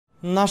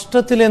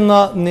നഷ്ടത്തിലെന്ന്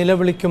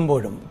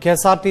നിലവിളിക്കുമ്പോഴും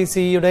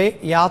കെഎസ്ആർടിസിയുടെ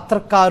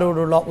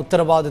യാത്രക്കാരോടുള്ള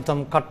ഉത്തരവാദിത്തം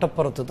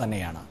കട്ടപ്പുറത്ത്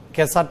തന്നെയാണ്.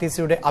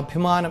 കെഎസ്ആർടിസിയുടെ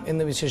അഭിമാനം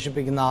എന്ന്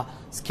വിശേഷിപ്പിക്കുന്ന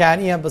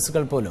സ്കാനിയ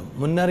ബസ്സുകൾ പോലും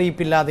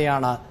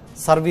മുന്നറിയിപ്പില്ലാതെയാണ്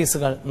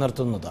സർവീസുകൾ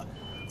നിർത്തുന്നത്.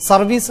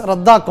 സർവീസ്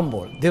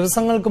റദ്ദാക്കുമ്പോൾ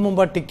ദിവസങ്ങൾക്ക്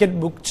മുമ്പ്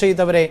ടിക്കറ്റ് ബുക്ക്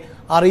ചെയ്തവരെ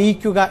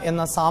അറിയിക്കുക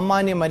എന്ന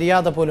സാമാന്യ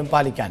മര്യാദ പോലും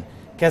പാലിക്കാൻ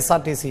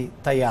കെഎസ്ആർടിസി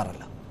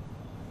തയ്യാറല്ല.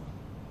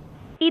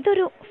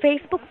 ഇതൊരു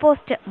ഫേസ്ബുക്ക്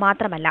പോസ്റ്റ്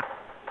മാത്രമല്ല,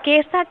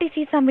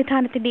 കെഎസ്ആർടിസി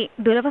സംവിധാനത്തിന്റെ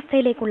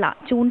ദുരവസ്ഥയിലേക്കുള്ള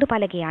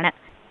ചൂണ്ടുപലകയാണ്.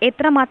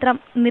 എത്രമാത്രം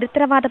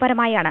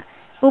നിരുത്തരവാദപരമായാണ്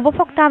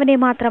ഉപഭോക്താവിനെ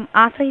മാത്രം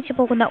ആശ്രയിച്ചു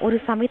പോകുന്ന ഒരു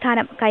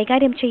സംവിധാനം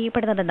കൈകാര്യം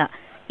ചെയ്യപ്പെടുന്നതെന്ന്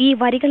ഈ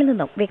വരികളിൽ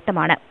നിന്നും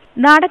വ്യക്തമാണ്.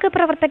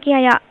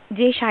 നാടകപ്രവർത്തകയായ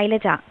ജെ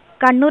ശൈലജ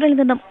കണ്ണൂരിൽ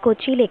നിന്നും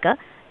കൊച്ചിയിലേക്ക്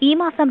ഈ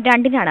മാസം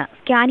 2-നാണ്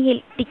സ്കാനിയയിൽ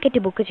ടിക്കറ്റ്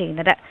ബുക്ക്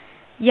ചെയ്യുന്നത്.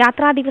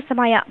 യാത്രാ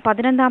ദിവസമായ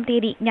 11-ാം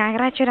തീയതി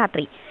ഞായറാഴ്ച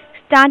രാത്രി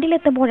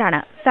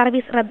സ്റ്റാൻഡിലെത്തുമ്പോഴാണ്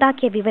സർവീസ്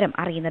റദ്ദാക്കിയ വിവരം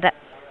അറിയുന്നത്.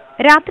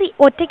 രാത്രി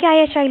ഒറ്റയ്ക്കായ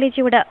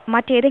ശൈലജയോട്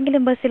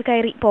മറ്റേതെങ്കിലും ബസ്സിൽ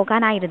കയറി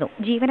പോകാനായിരുന്നു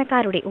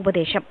ജീവനക്കാരുടെ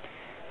ഉപദേശം.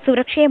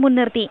 സുരക്ഷയെ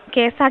മുൻനിർത്തി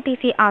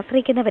കെഎസ്ആർടിസി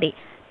ആശ്രയിക്കുന്നവരെ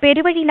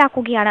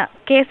പെരുവഴിയിലാക്കുകയാണ്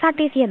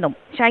കെഎസ്ആർടിസി എന്നും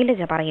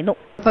ശൈലജ പറയുന്നു.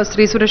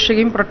 സ്ത്രീ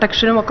സുരക്ഷയും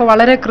പ്രൊട്ടക്ഷനും ഒക്കെ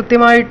വളരെ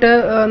കൃത്യമായിട്ട്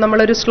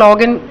നമ്മളൊരു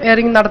സ്ലോഗൻ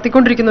എയറിംഗ്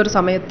നടത്തിക്കൊണ്ടിരിക്കുന്ന ഒരു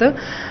സമയത്ത്,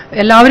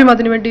 എല്ലാവരും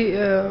അതിനുവേണ്ടി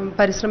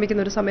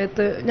പരിശ്രമിക്കുന്ന ഒരു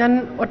സമയത്ത് ഞാൻ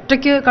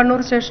ഒറ്റയ്ക്ക്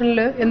കണ്ണൂർ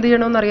സ്റ്റേഷനിൽ എന്ത്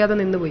ചെയ്യണമെന്ന് അറിയാതെ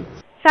നിന്നുപോയി.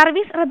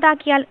 സർവീസ്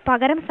റദ്ദാക്കിയാൽ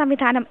പകരം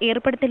സംവിധാനം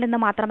ഏർപ്പെടുത്തില്ലെന്ന്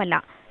മാത്രമല്ല,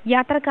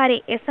 യാത്രക്കാരെ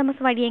SMS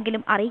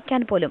വഴിയെങ്കിലും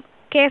അറിയിക്കാൻ പോലും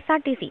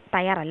കെഎസ്ആർടിസി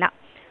തയ്യാറല്ല.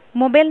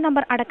 മൊബൈൽ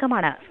നമ്പർ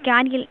അടക്കമാണ്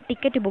സ്കാനിയിൽ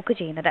ടിക്കറ്റ് ബുക്ക്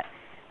ചെയ്യുന്നത്.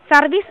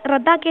 സർവീസ്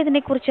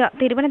റദ്ദാക്കിയതിനെക്കുറിച്ച്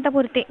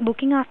തിരുവനന്തപുരത്തെ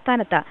ബുക്കിംഗ്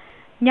ആസ്ഥാനത്ത്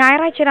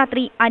ഞായറാഴ്ച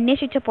രാത്രി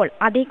അന്വേഷിച്ചപ്പോൾ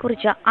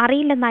അതേക്കുറിച്ച്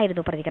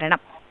അറിയില്ലെന്നായിരുന്നു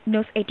പ്രതികരണം.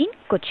 ന്യൂസ് 18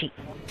 കൊച്ചി.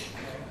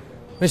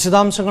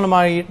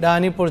 വിശദാംശങ്ങളുമായി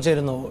ഡാനി ഇപ്പോൾ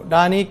ചേരുന്നു.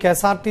 ഡാനി,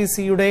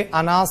 കെഎസ്ആർടിസിയുടെ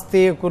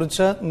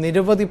അനാസ്ഥയെക്കുറിച്ച്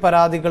നിരവധി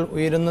പരാതികൾ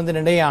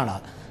ഉയരുന്നതിനിടെയാണ്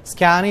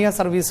സ്കാനിയ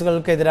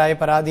സർവീസുകൾക്കെതിരായ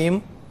പരാതിയും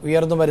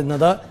ഉയർന്നു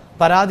വരുന്നത്.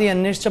 പരാതി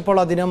അന്വേഷിച്ചപ്പോൾ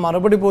അതിന്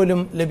മറുപടി പോലും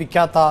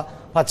ലഭിക്കാത്ത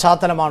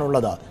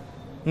പശ്ചാത്തലമാണുള്ളത്.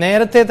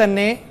 നേരത്തെ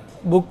തന്നെ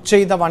ബുക്ക്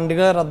ചെയ്ത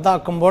വണ്ടികൾ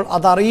റദ്ദാക്കുമ്പോൾ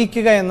അത്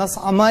അറിയിക്കുക എന്ന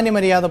സാമാന്യ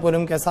മര്യാദ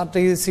പോലും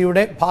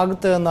കെഎസ്ആർടിസിയുടെ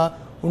ഭാഗത്ത് നിന്ന്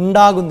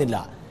ഉണ്ടാകുന്നില്ല.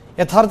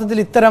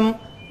 യഥാർത്ഥത്തിൽ ഇത്തരം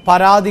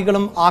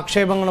പരാതികളും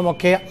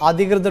ആക്ഷേപങ്ങളുമൊക്കെ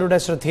അധികൃതരുടെ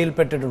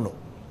ശ്രദ്ധയിൽപ്പെട്ടിട്ടുണ്ടോ?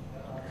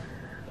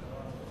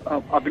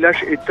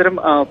 അഭിലാഷ്, ഇത്തരം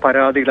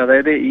പരാതികൾ,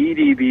 അതായത് ഈ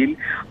രീതിയിൽ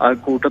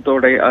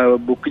കൂട്ടത്തോടെ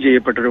ബുക്ക്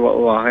ചെയ്യപ്പെട്ടൊരു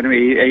വാഹനം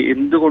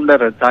എന്തുകൊണ്ട്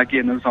റദ്ദാക്കി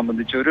എന്നത്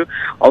സംബന്ധിച്ച് ഒരു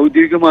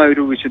ഔദ്യോഗികമായ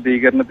ഒരു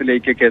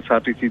വിശദീകരണത്തിലേക്ക്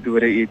കെഎസ്ആർടിസി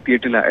ഇതുവരെ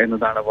എത്തിയിട്ടില്ല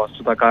എന്നതാണ്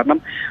വസ്തുത. കാരണം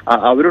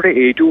അവരുടെ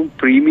ഏറ്റവും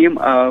പ്രീമിയം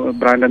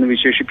ബ്രാൻഡ് എന്ന്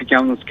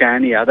വിശേഷിപ്പിക്കാവുന്ന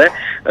സ്കാനിയ, അത്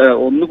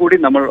ഒന്നുകൂടി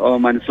നമ്മൾ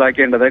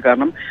മനസ്സിലാക്കേണ്ടത്,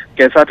 കാരണം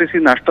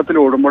കെഎസ്ആർടിസി നഷ്ടത്തിൽ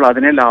ഓടുമ്പോൾ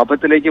അതിനെ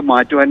ലാഭത്തിലേക്ക്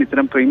മാറ്റുവാൻ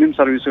ഇത്തരം പ്രീമിയം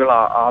സർവീസുകൾ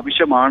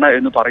ആവശ്യമാണ്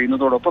എന്ന്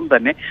പറയുന്നതോടൊപ്പം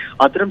തന്നെ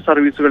അത്തരം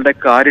സർവീസുകളുടെ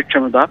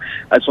കാര്യക്ഷമത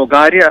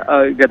സ്വകാര്യ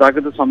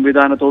ഗതാഗത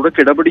സംവിധാനത്തോട്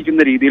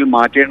കിടപിടിക്കുന്ന രീതിയിൽ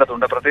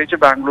മാറ്റേണ്ടതുണ്ട്. പ്രത്യേകിച്ച്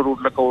ബാംഗ്ലൂർ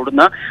റൂട്ടിലൊക്കെ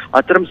ഓടുന്ന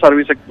അത്തരം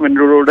സർവീസ്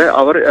സെഗ്മെന്റുകളോട്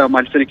അവർ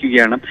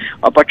മത്സരിക്കുകയാണ്.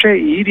 പക്ഷേ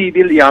ഈ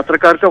രീതിയിൽ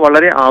യാത്രക്കാർക്ക്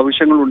വളരെ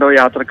ആവശ്യങ്ങളുണ്ട്.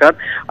 യാത്രക്കാർ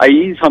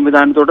ഈ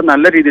സംവിധാനത്തോട്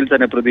നല്ല രീതിയിൽ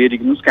തന്നെ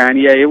പ്രതികരിക്കുന്നു.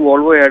 സ്കാനിയയും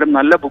വോൾവോയായും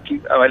നല്ല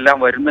ബുക്കിംഗ് എല്ലാം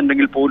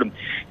വരുന്നുണ്ടെങ്കിൽ പോലും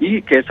ഈ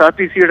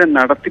കെഎസ്ആർടിസിയുടെ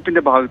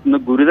നടത്തിപ്പിന്റെ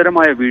ഭാഗത്തുനിന്ന്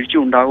ഗുരുതരമായ വീഴ്ച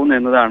ഉണ്ടാകുന്നു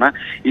എന്നതാണ്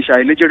ഈ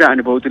ശൈലജയുടെ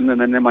അനുഭവത്തിൽ നിന്ന്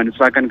തന്നെ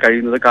മനസ്സിലാക്കാൻ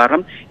കഴിയുന്നത്.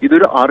 കാരണം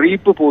ഇതൊരു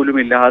അറിയിപ്പ് പോലും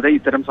ഇല്ലാതെ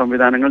ഇത്തരം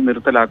സംവിധാനങ്ങൾ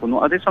നിർത്തലാക്കുന്നു.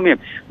 അതേസമയം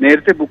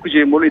നേരത്തെ ബുക്ക്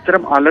ചെയ്യുമ്പോൾ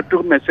ഇത്തരം അലർട്ട്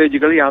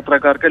മെസ്സേജുകൾ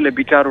യാത്രക്കാർക്ക്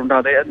ലഭിക്കാറുണ്ട്.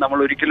 അത് നമ്മൾ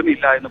ഒരിക്കലും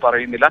ഇല്ല എന്ന്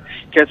പറയുന്നില്ല.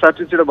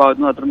 കെഎസ്ആർടിസിയുടെ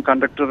ഭാഗത്തുനിന്ന് അത്തരം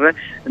കണ്ടക്ടറുടെ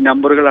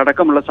നമ്പറുകൾ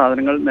അടക്കമുള്ള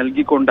സാധനങ്ങൾ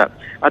നൽകിക്കൊണ്ട്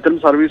അത്തരം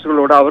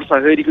സർവീസുകളോട് അവർ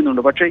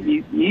സഹകരിക്കുന്നുണ്ട്. പക്ഷേ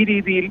ഈ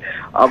രീതിയിൽ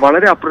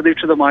വളരെ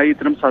അപ്രതീക്ഷിതമായി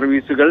ഇത്തരം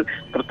സർവീസുകൾ,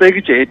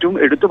 പ്രത്യേകിച്ച് ഏറ്റവും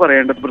എടുത്തു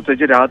പറയേണ്ടത്,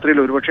 പ്രത്യേകിച്ച് രാത്രിയിൽ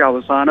ഒരുപക്ഷെ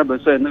അവസാന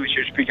ബസ് എന്ന്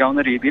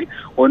വിശേഷിപ്പിക്കാവുന്ന രീതിയിൽ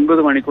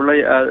 9 മണിക്കുള്ള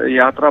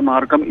യാത്രാ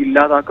മാർഗം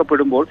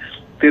ഇല്ലാതാക്കപ്പെടുമ്പോൾ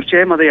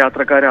തീർച്ചയായും അത്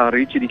യാത്രക്കാരെ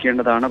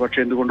അറിയിച്ചിരിക്കേണ്ടതാണ്. പക്ഷെ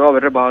എന്തുകൊണ്ടോ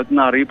അവരുടെ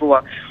ഭാഗത്തുനിന്ന് അറിയിപ്പ്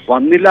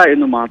വന്നില്ല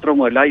എന്ന്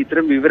മാത്രമല്ല,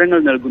 ഇത്തരം വിവരങ്ങൾ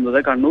നൽകുന്നത്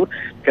കണ്ണൂർ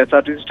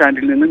കെഎസ്ആർടിസി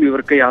സ്റ്റാൻഡിൽ നിന്നും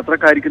ഇവർക്ക്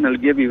യാത്രക്കാർക്ക്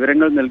നൽകിയ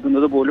വിവരങ്ങൾ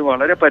നൽകുന്നത് പോലും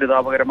വളരെ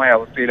പരിതാപകരമായ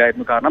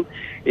അവസ്ഥയിലായിരുന്നു. കാരണം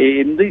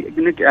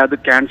എന്തിന് അത്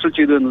ക്യാൻസൽ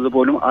ചെയ്തു എന്നത്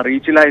പോലും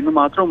അറിയിച്ചില്ല എന്ന്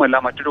മാത്രവുമല്ല,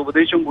 മറ്റൊരു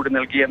ഉപദേശവും കൂടി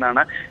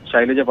നൽകിയെന്നാണ്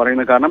ശൈലജ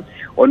പറയുന്നത്. കാരണം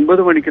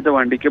 9 മണിക്കത്തെ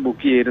വണ്ടിക്ക്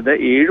ബുക്ക് ചെയ്യരുത്,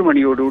 7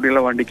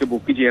 മണിയോടുകൂടിയുള്ള വണ്ടിക്ക്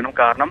ബുക്ക് ചെയ്യണം.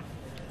 കാരണം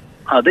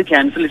അത്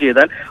ക്യാൻസൽ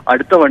ചെയ്താൽ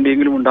അടുത്ത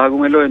വണ്ടിയെങ്കിലും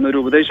ഉണ്ടാകുമല്ലോ എന്നൊരു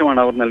ഉപദേശമാണ്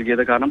അവർ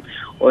നൽകിയത്. കാരണം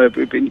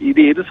ഇത്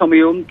ഏത്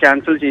സമയവും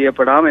ക്യാൻസൽ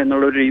ചെയ്യപ്പെടാം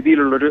എന്നുള്ളൊരു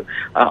രീതിയിലുള്ളൊരു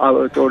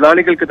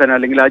തൊഴിലാളികൾക്ക് തന്നെ,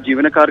 അല്ലെങ്കിൽ ആ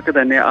ജീവനക്കാർക്ക്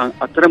തന്നെ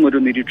അത്തരമൊരു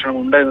നിരീക്ഷണം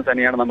ഉണ്ട് എന്ന്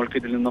തന്നെയാണ് നമ്മൾക്ക്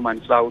ഇതിൽ നിന്ന്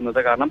മനസ്സിലാവുന്നത്.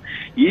 കാരണം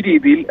ഈ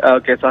രീതിയിൽ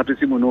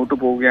കെഎസ്ആർടിസി മുന്നോട്ട്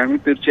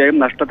പോവുകയാണെങ്കിൽ തീർച്ചയായും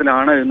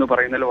നഷ്ടത്തിലാണ് എന്ന്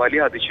പറയുന്നതിൽ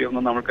വലിയ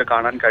അതിശയമൊന്നും നമുക്ക്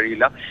കാണാൻ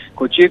കഴിയില്ല.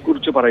 കൊച്ചിയെ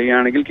കുറിച്ച്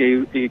പറയുകയാണെങ്കിൽ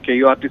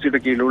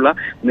KURTCയുടെ കീഴിലുള്ള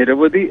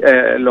നിരവധി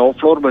ലോ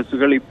ഫ്ലോർ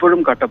ബസ്സുകൾ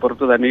ഇപ്പോഴും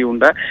കട്ടപ്പുറത്ത്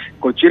തന്നെയുണ്ട്.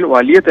 കൊച്ചിയിൽ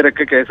വലിയ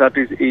തിരക്ക് KSRTC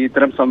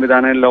ഇത്തരം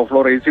സംവിധാനം ലോ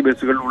ഫ്ലോർ AC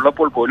ബസ്സുകൾ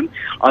ഉള്ളപ്പോൾ പോലും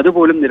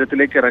അതുപോലും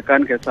നിരത്തിലേക്ക് ഇറക്കാൻ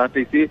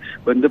KSRTC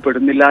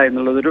ബന്ധപ്പെടുന്നില്ല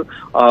എന്നുള്ളതൊരു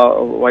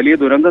വലിയ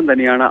ദുരന്തം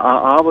തന്നെയാണ്.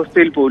 ആ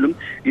അവസ്ഥയിൽ പോലും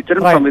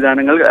ഇത്തരം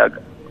സംവിധാനങ്ങൾ.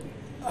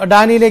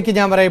 ഡാനിയിലേക്ക്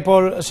ഞാൻ പറയാം.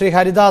 ഇപ്പോൾ Shri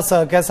Haridas,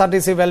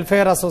 KSRTC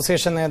welfare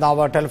association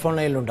നേതാവ് ടെലിഫോൺ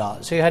ലൈനിലുണ്ട്.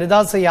 ശ്രീ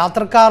ഹരിദാസ്,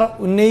 യാത്രക്കാർ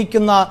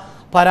ഉന്നയിക്കുന്ന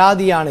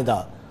പരാതിയാണിത്.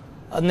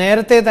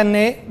 നേരത്തെ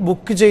തന്നെ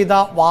ബുക്ക് ചെയ്ത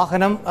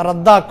വാഹനം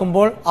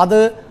റദ്ദാക്കുമ്പോൾ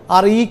അത്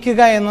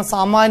അറിയിക്കുക എന്ന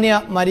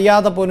സാമാന്യ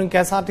മര്യാദ പോലും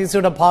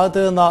KSRTCയുടെ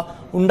ഭാഗത്ത് നിന്ന്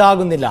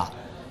ഉണ്ടാകുന്നില്ല.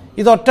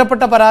 ഇത്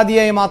ഒറ്റപ്പെട്ട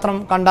പരാതിയായി മാത്രം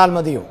കണ്ടാൽ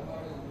മതിയോ?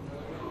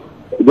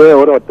 ഇത്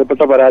ഒരു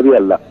ഒറ്റപ്പെട്ട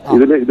പരാതിയല്ല.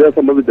 ഇതേ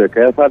സംബന്ധിച്ച്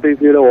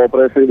KSRTCയുടെ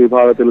ഓപ്പറേഷൻ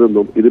വിഭാഗത്തിൽ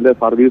നിന്നും ഇതിന്റെ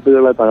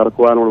സർവീസുകളെ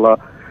തകർക്കുവാനുള്ള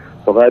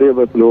സ്വകാര്യ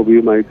ബസ്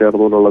ലോബിയുമായി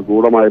ചേർന്നുകൊണ്ടുള്ള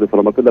ഗൂഢമായൊരു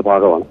ശ്രമത്തിന്റെ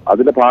ഭാഗമാണ്.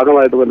 അതിന്റെ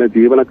ഭാഗമായിട്ട് തന്നെ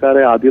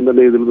ജീവനക്കാരെ ആദ്യം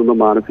തന്നെ ഇതിൽ നിന്നും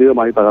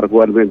മാനസികമായി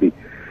തകർക്കുവാൻ വേണ്ടി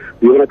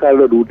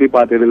ജീവനക്കാരുടെ ഡ്യൂട്ടി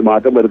പാറ്റേണിൽ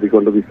മാറ്റം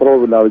വരുത്തിക്കൊണ്ട്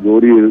വിശ്രമമില്ലാതെ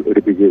ജോലി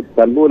എടുപ്പിക്കുകയും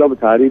തന്മൂലം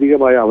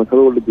ശാരീരികമായ അവസ്ഥ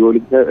കൊണ്ട്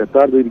ജോലിക്ക്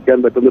എത്താതിരിക്കാൻ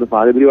പറ്റുന്ന ഒരു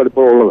സാഹചര്യമാണ്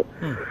ഇപ്പോൾ ഉള്ളത്.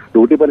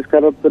 ഡ്യൂട്ടി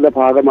പരിഷ്കരണത്തിന്റെ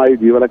ഭാഗമായി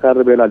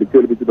ജീവനക്കാരുടെ മേൽ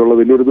അടിച്ചേൽപ്പിച്ചിട്ടുള്ള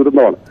വലിയൊരു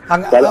ദുരന്തമാണ്.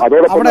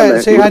 അതോടൊപ്പം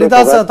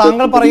ഹരിദാസ്,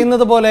 താങ്കൾ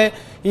പറയുന്നത് പോലെ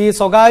ഈ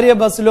സ്വകാര്യ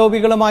ബസ്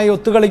ലോബികളുമായി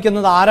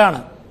ഒത്തുകളിക്കുന്നത്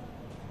ആരാണ്?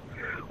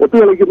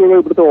 ഒത്തുകളിക്കുന്നത്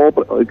ഇവിടുത്തെ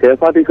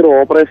KSRTCയുടെ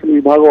ഓപ്പറേഷൻ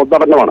വിഭാഗം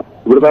ഒന്നടങ്കമാണ്.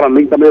 ഇവിടുത്തെ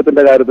റണ്ണിംഗ്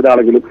സമയത്തിന്റെ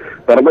കാര്യത്തിലാണെങ്കിലും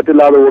പെർമിറ്റ്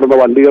ഇല്ലാതെ ഓടുന്ന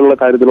വണ്ടികളുടെ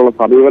കാര്യത്തിലുള്ള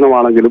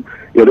സമീപനമാണെങ്കിലും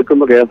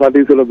എടുക്കുന്ന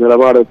KSRTCയുടെ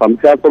നിലപാട്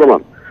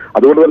സംശയാസ്പദമാണ്.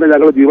 അതുകൊണ്ട് തന്നെ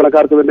ഞങ്ങൾ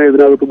ജീവനക്കാർക്ക് തന്നെ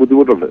ഇതിനകത്ത്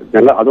ബുദ്ധിമുട്ടുണ്ട്.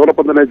 ഞങ്ങൾ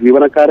അതോടൊപ്പം തന്നെ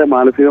ജീവനക്കാരെ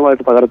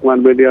മാനസികമായിട്ട് തകർക്കുവാൻ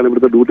വേണ്ടിയാണ്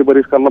ഇവിടുത്തെ ഡ്യൂട്ടി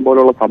പരിഷ്കരണം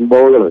പോലുള്ള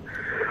സംഭവങ്ങൾ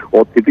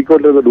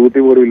കിട്ടിക്കൊണ്ടിരുന്ന ഡ്യൂട്ടി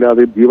പോലും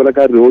ഇല്ലാതെ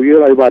ജീവനക്കാർ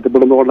രോഗികളായി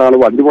മാറ്റപ്പെടുന്നതുകൊണ്ടാണ്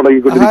വണ്ടി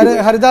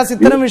മുടങ്ങിക്കൊണ്ടിരിക്കുന്നത്. ഹരിദാസ്,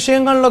 ഇത്തരം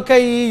വിഷയങ്ങളിലൊക്കെ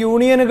ഈ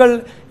യൂണിയനുകൾ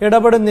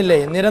ഇടപെടുന്നില്ലേ?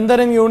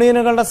 നിരന്തരം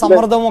യൂണിയനുകളുടെ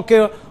സമ്മർദ്ദമൊക്കെ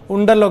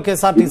ഉണ്ടല്ലോ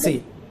KSRTC.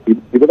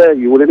 ഇവിടെ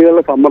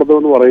യൂണിയനുകളുടെ സമ്മർദ്ദം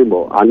എന്ന്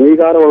പറയുമ്പോൾ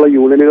അംഗീകാരമുള്ള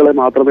യൂണിയനുകളെ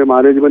മാത്രമേ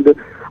മാനേജ്മെന്റ്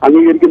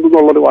അംഗീകരിക്കുന്നു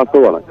എന്നുള്ളൊരു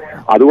വാസ്തവമാണ്.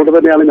 അതുകൊണ്ട്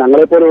തന്നെയാണ്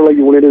ഞങ്ങളെപ്പോലെയുള്ള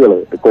യൂണിയനുകൾ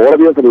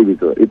കോടതിയെ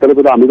സമീപിച്ചത്.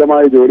 ഇത്തരത്തിൽ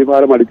അമിതമായ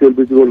ജോലിഭാരം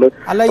അടിച്ചേൽപ്പിച്ചുകൊണ്ട്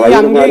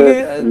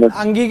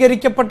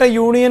അംഗീകരിക്കപ്പെട്ട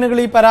യൂണിയനുകൾ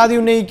ഈ പരാതി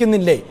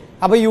ഉന്നയിക്കുന്നില്ലേ?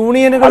 അപ്പൊ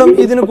യൂണിയനുകളും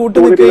ഇതിന്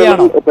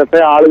കൂട്ടുനിൽക്കുകയാണ്. പെട്ട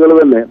ആളുകൾ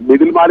തന്നെ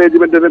മിഡിൽ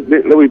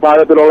മാനേജ്മെന്റിന്റെ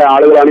വിഭാഗത്തിലുള്ള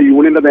ആളുകളാണ്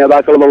യൂണിയന്റെ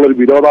നേതാക്കൾ എന്നുള്ളൊരു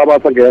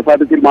വിരോധാഭാസം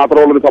KSRTCയിൽ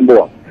മാത്രമുള്ളൊരു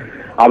സംഭവമാണ്.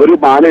 അവര്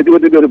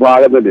മാനേജ്മെന്റിന്റെ ഒരു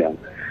ഭാഗം തന്നെയാണ്.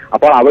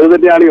 അപ്പൊ അവർ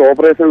തന്നെയാണ് ഈ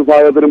ഓപ്പറേഷൻ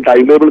വിഭാഗത്തിനും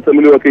ടൈം ടേബിൾ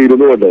സെല്ലിലും ഒക്കെ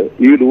ഇരുന്നുകൊണ്ട്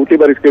ഈ ഡ്യൂട്ടി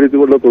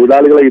പരിഷ്കരിച്ചുകൊണ്ട്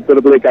തൊഴിലാളികളെ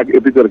ഇത്തരത്തിലേക്ക്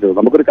എത്തിച്ചേർക്കുന്നത്.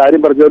 നമുക്കൊരു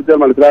കാര്യം പരിശോധിച്ചാൽ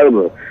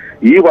മനസ്സിലാകുന്നത്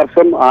ഈ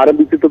വർഷം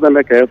ആരംഭിച്ചിട്ട്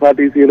തന്നെ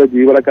KSRTCയുടെ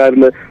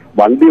ജീവനക്കാരിൽ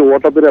വണ്ടി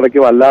ഓട്ടത്തിനിടയ്ക്ക്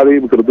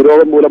വല്ലാതെയും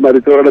ഹൃദ്രോഗം മൂലം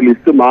മരിച്ചവരുടെ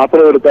ലിസ്റ്റ്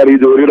മാത്രം എടുത്താൽ ഈ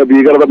ജോലിയുടെ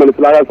ഭീകരത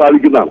മനസ്സിലാക്കാൻ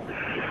സാധിക്കുന്നതാണ്.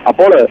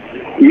 അപ്പോൾ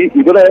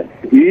ഇവിടെ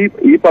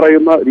ഈ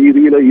പറയുന്ന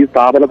രീതിയിൽ ഈ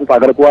സ്ഥാപനത്തെ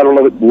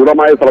തകർക്കുവാനുള്ള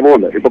ഗൂഢമായ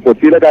ശ്രമമുണ്ട്. ഇപ്പൊ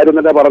കൊച്ചിയിലെ കാര്യം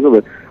തന്നെ പറഞ്ഞത്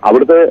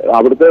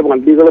അവിടുത്തെ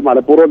വണ്ടികൾ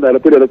മനഃപൂർവ്വം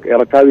നിലത്തിൽ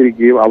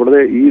ഇറക്കാതിരിക്കുകയും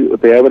അവിടുത്തെ ഈ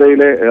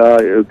തേവരയിലെ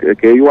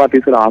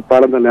KURTCയുടെ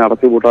ആസ്ഥാനം തന്നെ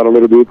അടച്ചുപൂട്ടാനുള്ള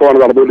ഒരു നീക്കമാണ്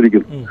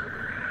നടന്നുകൊണ്ടിരിക്കുന്നത്.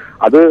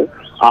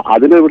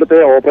 അതിന് ഇവിടുത്തെ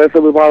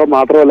ഓപ്പറേഷൻ വിഭാഗം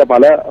മാത്രമല്ല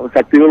പല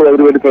ശക്തികളും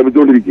അതിനു വേണ്ടി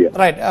ശ്രമിച്ചുകൊണ്ടിരിക്കുക.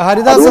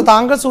 ഹരിദാസ്,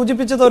 താങ്കൾ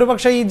സൂചിപ്പിച്ചത്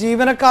ഒരുപക്ഷെ ഈ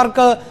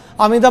ജീവനക്കാർക്ക്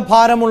അമിത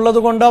ഭാരമുള്ളത്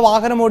കൊണ്ട്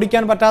വാഹനം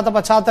ഓടിക്കാൻ പറ്റാത്ത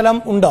പശ്ചാത്തലം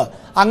ഉണ്ട്.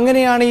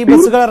 അങ്ങനെയാണ് ഈ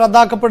ബസ്സുകൾ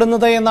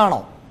റദ്ദാക്കപ്പെടുന്നത് എന്നാണോ?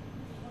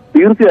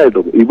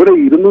 തീർച്ചയായിട്ടും ഇവിടെ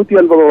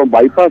 250ഓളം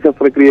ബൈപ്പാസ്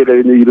ശസ്ത്രക്രിയ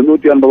കഴിഞ്ഞ്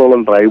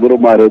 250ഓളം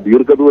ഡ്രൈവർമാര്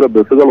ദീർഘദൂര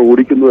ബസ്സുകൾ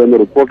ഓടിക്കുന്നു എന്ന്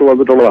റിപ്പോർട്ട്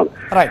വന്നിട്ടുള്ളതാണ്.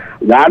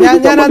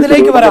 ഞാൻ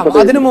അതിലേക്ക് വരാം.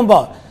 അതിനു മുമ്പ്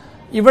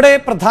ഇവിടെ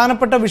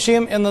പ്രധാനപ്പെട്ട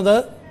വിഷയം എന്നത്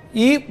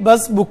ഈ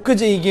ബസ് ബുക്ക്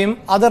ചെയ്യുകയും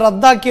അത്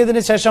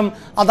റദ്ദാക്കിയതിന് ശേഷം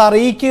അത്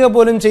അറിയിക്കുക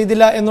പോലും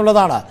ചെയ്തില്ല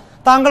എന്നുള്ളതാണ്.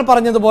 താങ്കൾ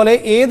പറഞ്ഞതുപോലെ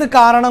ഏത്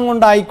കാരണം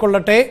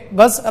കൊണ്ടായിക്കൊള്ളട്ടെ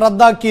ബസ്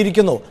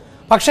റദ്ദാക്കിയിരിക്കുന്നു,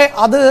 പക്ഷെ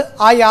അത്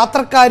ആ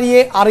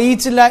യാത്രക്കാരിയെ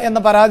അറിയിച്ചില്ല എന്ന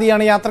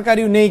പരാതിയാണ്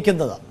യാത്രക്കാരി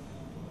ഉന്നയിക്കുന്നത്.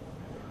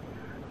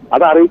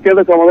 അത്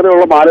അറിയിക്കേണ്ട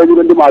ചുമതലയുള്ള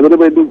മാനേജ്മെന്റും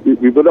അതിനുവേണ്ടി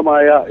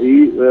വിപുലമായ ഈ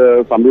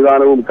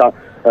സംവിധാനവും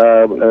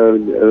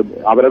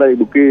അവരുടെ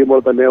ബുക്ക് ചെയ്യുമ്പോൾ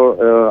തന്നെ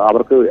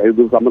അവർക്ക്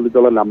ഇത്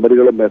സംബന്ധിച്ചുള്ള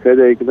നമ്പറുകളും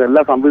മെസ്സേജ് അയക്കുന്ന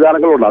എല്ലാ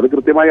സംവിധാനങ്ങളും ഉണ്ട്. അത്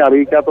കൃത്യമായി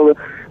അറിയിക്കാത്തത്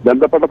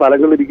ബന്ധപ്പെട്ട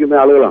തലങ്ങളിൽ ഇരിക്കുന്ന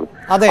ആളുകളാണ്.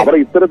 അവർ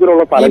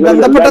ഇത്തരത്തിലുള്ള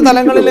ബന്ധപ്പെട്ട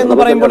തലങ്ങളിൽ എന്ന്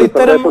പറയുമ്പോൾ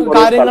ഇത്തരം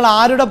കാര്യങ്ങൾ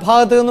ആരുടെ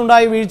ഭാഗത്തു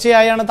നിന്നുണ്ടായ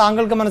വീഴ്ചയായാണ്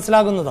താങ്കൾക്ക്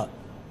മനസ്സിലാകുന്നത്?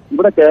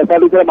 ഇവിടെ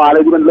KSRTCയുടെ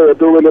മാനേജ്മെന്റിലെ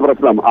ഏറ്റവും വലിയ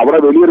പ്രശ്നം അവിടെ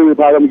വലിയൊരു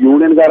വിഭാഗം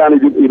യൂണിയൻകാരാണ്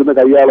ഇരുന്ന്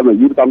കൈയാളുന്നത്.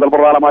 ഈ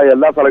തന്ത്രപ്രധാനമായ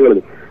എല്ലാ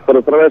സ്ഥലങ്ങളിലും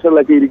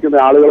റിസർവേഷനിലൊക്കെ ഇരിക്കുന്ന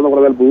ആളുകൾ എന്ന്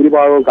പറഞ്ഞാൽ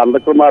ഭൂരിഭാഗവും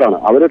കണ്ടക്ടർമാരാണ്.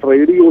 അവർ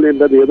ട്രേഡ്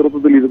യൂണിയന്റെ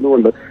നേതൃത്വത്തിൽ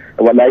ഇരുന്നുകൊണ്ട്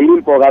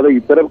ലൈനിൽ പോകാതെ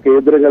ഇത്തരം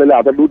കേന്ദ്രങ്ങളിൽ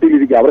അതർ ഡ്യൂട്ടിയിൽ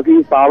ഇരിക്കുക. അവർക്ക്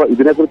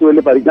ഇതിനെക്കുറിച്ച്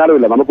വലിയ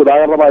പരിജ്ഞാനമില്ല. നമുക്ക്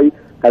ഉദാഹരണമായി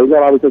കഴിഞ്ഞ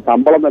പ്രാവശ്യം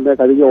ശമ്പളം തന്നെ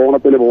കഴിഞ്ഞ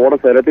ഓണത്തിൽ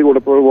ബോണസ് ഇരട്ടി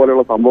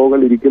കൊടുത്തതുപോലെയുള്ള സംഭവങ്ങൾ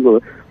ഇരിക്കുന്നത്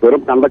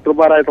വെറും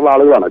കണ്ടക്ടർമാരായിട്ടുള്ള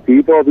ആളുകളാണ്.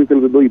 ചീഫ് ഓഫീസിൽ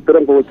നിന്നും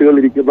ഇത്തരം പോസ്റ്റുകളിൽ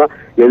ഇരിക്കുന്ന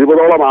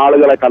 70ഓളം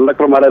ആളുകളെ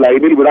കണ്ടക്ടർമാരെ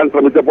ലൈനിൽ വിടാൻ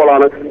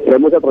ശ്രമിച്ചപ്പോഴാണ്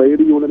പ്രമുഖ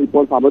ട്രേഡ് യൂണിയൻ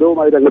ഇപ്പോൾ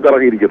സമരവുമായി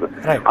രംഗത്തിറങ്ങിയിരിക്കുന്നത്.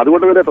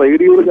 അതുകൊണ്ട് തന്നെ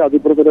ട്രേഡ് യൂണിയൻ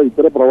അധികൃതർ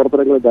ഇത്തരം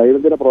പ്രവർത്തനങ്ങൾ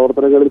ദൈനംദിന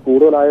പ്രവർത്തനങ്ങളിൽ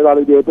കൂടുതലായതാണ്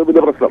ഇത് ഏറ്റവും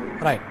വലിയ പ്രശ്നം.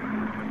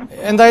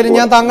 എന്തായാലും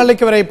ഞാൻ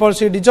താങ്കളിലേക്ക് വരാം. ഇപ്പോൾ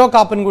ശ്രീ ഡിജോ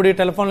കാപ്പൻ കൂടി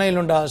ടെലിഫോൺ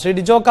ലൈനിലുണ്ട്. ശ്രീ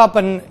ഡിജോ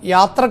കാപ്പൻ,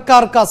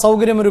 യാത്രക്കാർക്ക്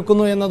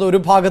അസൗകര്യമൊരുക്കുന്നു എന്നത് ഒരു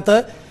ഭാഗത്ത്,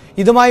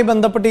 ഇതുമായി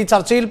ബന്ധപ്പെട്ട് ഈ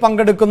ചർച്ചയിൽ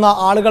പങ്കെടുക്കുന്ന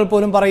ആളുകൾ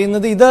പോലും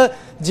പറയുന്നത് ഇത്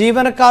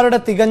ജീവനക്കാരുടെ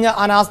തികഞ്ഞ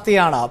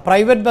അനാസ്ഥയാണ്.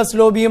 പ്രൈവറ്റ് ബസ്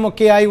ലോബിയും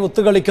ഒക്കെയായി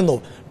ഒത്തുകളിക്കുന്നു.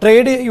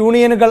 ട്രേഡ്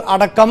യൂണിയനുകൾ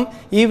അടക്കം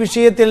ഈ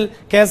വിഷയത്തിൽ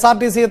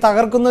KSRTCയെ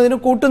തകർക്കുന്നതിന്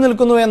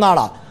കൂട്ടുനിൽക്കുന്നു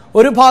എന്നാണ്.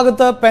 ഒരു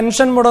ഭാഗത്ത്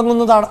പെൻഷൻ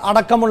മുടങ്ങുന്നത്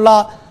അടക്കമുള്ള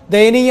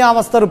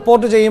ദയനീയാവസ്ഥ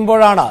റിപ്പോർട്ട്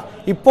ചെയ്യുമ്പോഴാണ്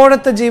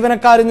ഇപ്പോഴത്തെ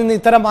ജീവനക്കാരിൽ നിന്ന്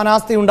ഇത്തരം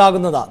അനാസ്ഥ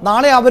ഉണ്ടാകുന്നത്.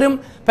 നാളെ അവരും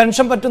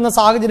പെൻഷൻ പറ്റുന്ന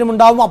സാഹചര്യം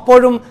ഉണ്ടാവും.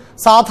 അപ്പോഴും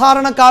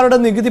സാധാരണക്കാരുടെ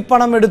നികുതി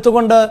പണം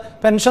എടുത്തുകൊണ്ട്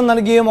പെൻഷൻ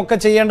നൽകുകയും ഒക്കെ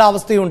ചെയ്യേണ്ട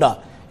അവസ്ഥയുണ്ട്.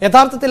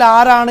 യഥാർത്ഥത്തിൽ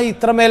ആരാണ്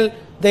ഇത്രമേൽ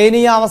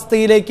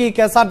ദയനീയാവസ്ഥയിലേക്ക്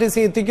KSRTC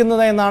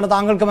എത്തിക്കുന്നത് എന്നാണ്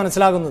താങ്കൾക്ക്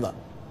മനസ്സിലാകുന്നത്?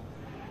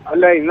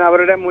 അല്ല, ഇന്ന്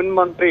അവരുടെ മുൻ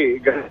മന്ത്രി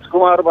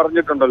ഗണേഷ്കുമാർ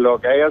പറഞ്ഞിട്ടുണ്ടല്ലോ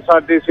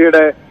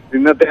KSRTCയുടെ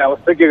ഇന്നത്തെ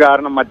അവസ്ഥയ്ക്ക്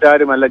കാരണം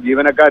മറ്റാരുമല്ല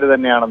ജീവനക്കാർ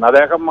തന്നെയാണെന്ന്.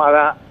 അദ്ദേഹം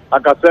ആ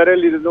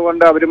കസേരയിൽ ഇരുന്നു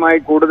കൊണ്ട് അവരുമായി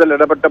കൂടുതൽ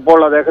ഇടപെട്ടപ്പോൾ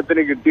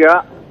അദ്ദേഹത്തിന് കിട്ടിയ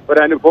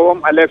ഒരനുഭവം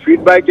അല്ലെ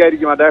ഫീഡ്ബാക്ക്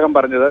ആയിരിക്കും അദ്ദേഹം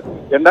പറഞ്ഞത്.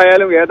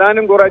 എന്തായാലും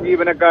ഏതാനും കുറെ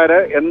ജീവനക്കാര്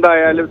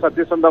എന്തായാലും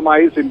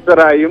സത്യസന്ധമായി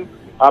സിൻസറായും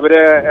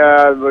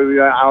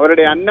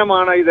അവരുടെ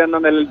അന്നമാണ് ഇതെന്ന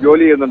നിലയിൽ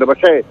ജോലി ചെയ്യുന്നുണ്ട്.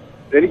 പക്ഷേ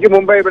എനിക്ക്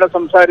മുമ്പേ ഇവിടെ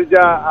സംസാരിച്ച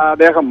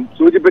അദ്ദേഹം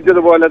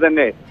സൂചിപ്പിച്ചതുപോലെ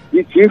തന്നെ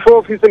ഈ ചീഫ്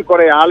ഓഫീസിൽ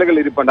കുറെ ആളുകൾ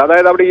ഇരിപ്പുണ്ട്.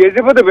 അതായത് അവിടെ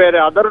 70 പേര്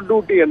അതർ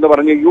ഡ്യൂട്ടി എന്ന്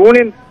പറഞ്ഞ്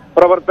യൂണിയൻ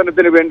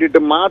പ്രവർത്തനത്തിന് വേണ്ടിയിട്ട്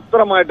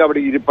മാത്രമായിട്ട്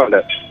അവിടെ ഇരിപ്പുണ്ട്.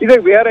 ഇത്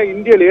വേറെ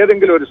ഇന്ത്യയിൽ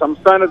ഏതെങ്കിലും ഒരു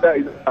സംസ്ഥാനത്ത്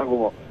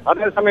ഇതാകുമോ?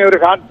 അതേസമയം ഒരു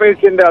ഹാർട്ട്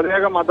പേഷ്യന്റ്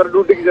അദ്ദേഹം അതർ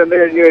ഡ്യൂട്ടിക്ക് ചെന്ന്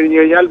കഴിഞ്ഞു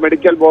കഴിഞ്ഞാൽ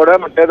മെഡിക്കൽ ബോർഡ്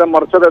മറ്റേത്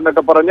മറിച്ചത്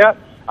എന്നൊക്കെ പറഞ്ഞ്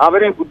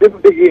അവരെ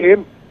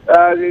ബുദ്ധിമുട്ടിക്കുകയും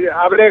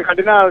അവരെ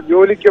കഠിന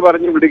ജോലിക്ക്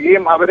പറഞ്ഞു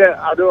വിടുകയും അവര്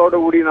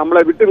അതോടുകൂടി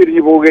നമ്മളെ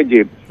വിട്ടുപിരിഞ്ഞു പോവുകയും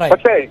ചെയ്യും.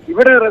 പക്ഷേ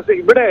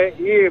ഇവിടെ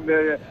ഈ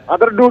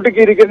അതർ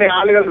ഡ്യൂട്ടിക്ക് ഇരിക്കുന്ന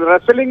ആളുകൾ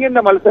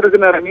റെസ്ലിംഗിന്റെ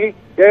മത്സരത്തിന് ഇറങ്ങി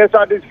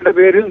KSRTCയുടെ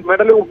പേരിൽ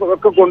മെഡൽ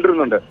ഒക്കെ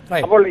കൊണ്ടുവരുന്നുണ്ട്.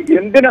 അപ്പോൾ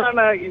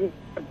എന്തിനാണ്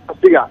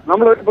പട്ടിക?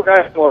 നമ്മളൊരു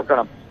കാര്യം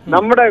ഓർക്കണം,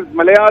 നമ്മുടെ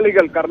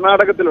മലയാളികൾ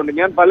കർണാടകത്തിലുണ്ട്.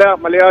 ഞാൻ പല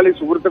മലയാളി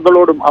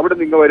സുഹൃത്തുക്കളോടും അവിടെ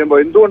നിങ്ങൾ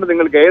വരുമ്പോൾ എന്തുകൊണ്ട്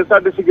നിങ്ങൾ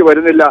KSRTCക്ക്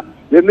വരുന്നില്ല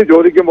എന്ന്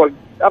ചോദിക്കുമ്പോൾ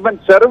അവൻ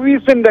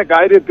സർവീസിന്റെ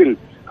കാര്യത്തിൽ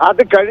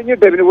അത്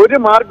കഴിഞ്ഞിട്ട് ഇതിന് ഒരു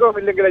മാർഗവും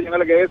ഇല്ലെങ്കിലേ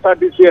ഞങ്ങൾ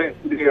KSRTCയെ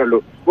ഇരിക്കുകയുള്ളൂ.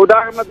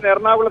 ഉദാഹരണത്തിന്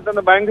എറണാകുളത്ത്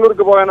നിന്ന്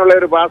ബാംഗ്ലൂർക്ക് പോകാനുള്ള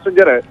ഒരു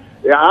പാസഞ്ചർ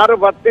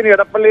 6:10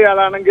 ഇടപ്പള്ളി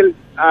ആളാണെങ്കിൽ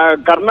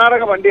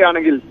കർണാടക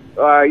വണ്ടിയാണെങ്കിൽ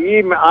ഈ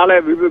ആളെ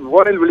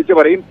ഫോണിൽ വിളിച്ചു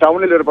പറയും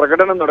ടൗണിൽ ഒരു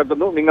പ്രകടനം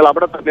നടക്കുന്നു, നിങ്ങൾ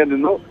അവിടെ തന്നെ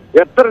നിന്നു,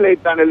 എത്ര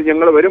ലേറ്റ് ആണെങ്കിലും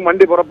ഞങ്ങൾ വരും,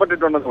 വണ്ടി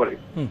പുറപ്പെട്ടിട്ടുണ്ടെന്ന്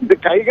പറയും. ഇത്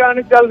കൈ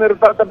കാണിച്ചാൽ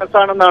നിർത്താത്ത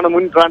ബസ്സാണെന്നാണ്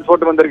മുൻ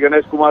ട്രാൻസ്പോർട്ട് മന്ത്രി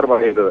ഗണേഷ് കുമാർ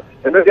പറയുന്നത്.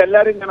 എന്നിട്ട്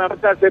എല്ലാവരും ഞാൻ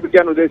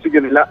അടച്ചാക്ഷേപിക്കാൻ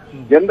ഉദ്ദേശിക്കുന്നില്ല.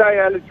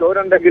 എന്തായാലും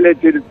ചോരുണ്ടെങ്കിലേ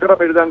ചരിത്രം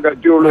എഴുതാൻ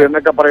പറ്റുള്ളൂ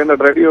എന്നൊക്കെ പറയുന്ന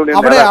ട്രേഡ്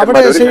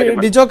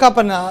യൂണിയൻ. ഡിജോ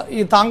കാപ്പൻ,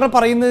 ഈ താങ്കൾ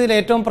പറയുന്നതിൽ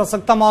ഏറ്റവും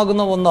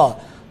പ്രസക്തമാകുന്ന ഒന്ന്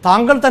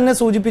താങ്കൾ തന്നെ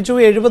സൂചിപ്പിച്ചു,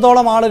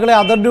 70ഓളം ആളുകളെ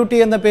അതർ ഡ്യൂട്ടി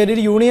എന്ന പേരിൽ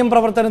യൂണിയൻ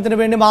പ്രവർത്തനത്തിന്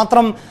വേണ്ടി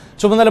മാത്രം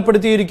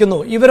ചുമതലപ്പെടുത്തിയിരിക്കുന്നു.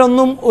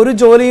 ഇവരൊന്നും ഒരു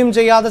ജോലിയും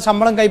ചെയ്യാതെ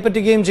ശമ്പളം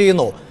കൈപ്പറ്റുകയും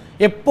ചെയ്യുന്നു.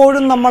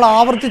 എപ്പോഴും നമ്മൾ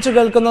ആവർത്തിച്ചു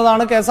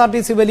കേൾക്കുന്നതാണ്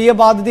KSRTC വലിയ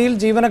ബാധ്യതയിൽ,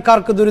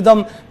 ജീവനക്കാർക്ക്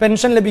ദുരിതം,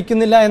 പെൻഷൻ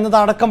ലഭിക്കുന്നില്ല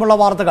എന്നതടക്കമുള്ള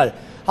വാർത്തകൾ.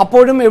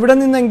 അപ്പോഴും എവിടെ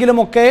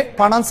നിന്നെങ്കിലുമൊക്കെ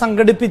പണം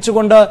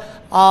സംഘടിപ്പിച്ചുകൊണ്ട്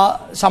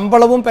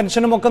ശമ്പളവും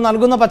പെൻഷനും ഒക്കെ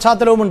നൽകുന്ന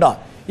പശ്ചാത്തലവുമുണ്ട്.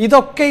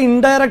 ഇതൊക്കെ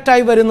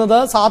ഇൻഡയറക്റ്റായി വരുന്നത്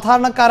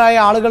സാധാരണക്കാരായ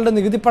ആളുകളുടെ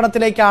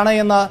നികുതിപ്പണത്തിലേക്കാണ്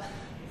എന്ന്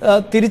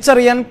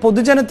തിരിച്ചറിയാൻ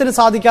പൊതുജനത്തിന്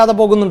സാധിക്കാതെ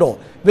പോകുന്നുണ്ടോ?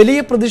 വലിയ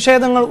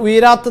പ്രതിഷേധങ്ങൾ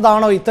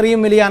ഉയരാത്തതാണോ ഇത്രയും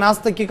വലിയ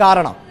അനാസ്ഥയ്ക്ക്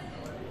കാരണം?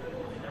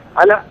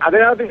 അല്ല,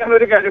 അതിനകത്ത്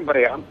ഞാനൊരു കാര്യം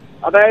പറയാം.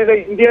 അതായത്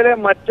ഇന്ത്യയിലെ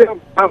മറ്റ്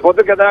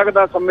പൊതുഗതാഗത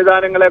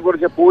സംവിധാനങ്ങളെ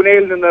കുറിച്ച്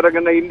പൂനെയിൽ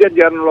നിന്നിറങ്ങുന്ന Indian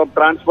journal of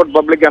transport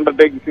public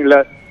അണ്ടർടേക്കിംഗ്സിൽ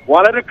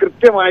വളരെ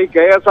കൃത്യമായി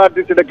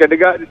KSRTCയുടെ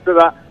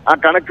ഘടികാരിസ്ഥത ആ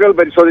കണക്കുകൾ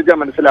പരിശോധിച്ചാൽ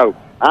മനസ്സിലാവും.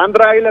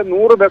 ആന്ധ്രയിലെ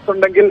 100 ബസ്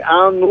ഉണ്ടെങ്കിൽ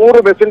ആ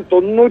 100 ബസ്സിൽ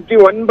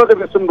 99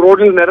 ബസ്സും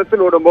റോഡിൽ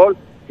നിരത്തിലോടുമ്പോൾ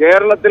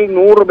കേരളത്തിൽ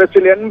 100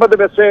 ബസ്സിൽ 80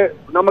 ബസ്സേ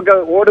നമുക്ക്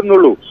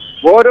ഓടുന്നുള്ളൂ.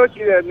 ഓരോ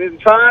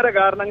നിസ്സാര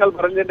കാരണങ്ങൾ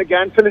പറഞ്ഞിട്ട്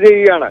ക്യാൻസൽ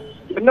ചെയ്യുകയാണ്.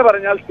 എന്ന്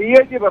പറഞ്ഞാൽ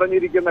CAG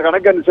പറഞ്ഞിരിക്കുന്ന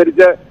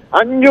കണക്കനുസരിച്ച്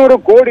 500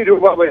 കോടി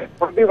രൂപ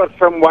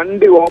പ്രതിവർഷം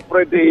വണ്ടി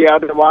ഓപ്പറേറ്റ്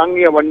ചെയ്യാതെ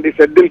വാങ്ങിയ വണ്ടി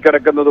ഷെഡിൽ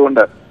കിടക്കുന്നത്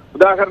കൊണ്ട്.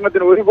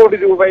 ഉദാഹരണത്തിന് 1 കോടി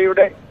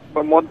രൂപയുടെ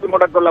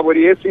മുടക്കുള്ള ഒരു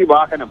AC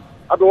വാഹനം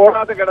അത്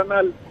ഓടാതെ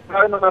കിടന്നാൽ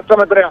ഉണ്ടാകുന്ന നഷ്ടം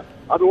എത്രയാണ്?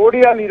 അത്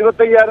ഓടിയാൽ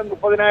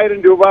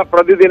 25,000-30,000 രൂപ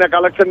പ്രതിദിന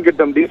കളക്ഷൻ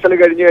കിട്ടും. ഡീസൽ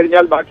കഴിഞ്ഞു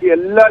കഴിഞ്ഞാൽ ബാക്കി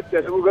എല്ലാ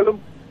ചെലവുകളും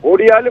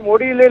ഓടിയാലും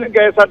ഓടിയില്ലെങ്കിലും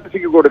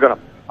KSRTCക്ക് കൊടുക്കണം.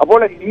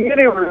 അപ്പോൾ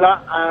ഇങ്ങനെയുള്ള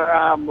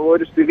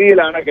ഒരു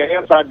സ്ഥിതിയിലാണ്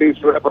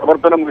KSRTCയുടെ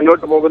പ്രവർത്തനം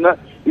മുന്നോട്ട് പോകുന്നത്.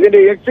 ഇതിന്റെ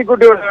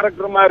എക്സിക്യൂട്ടീവ്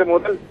ഡയറക്ടർമാർ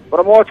മുതൽ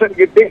പ്രൊമോഷൻ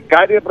കിട്ടി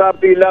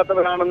കാര്യപ്രാപ്തി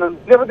ഇല്ലാത്തവരാണെന്ന്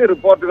നിരവധി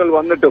റിപ്പോർട്ടുകൾ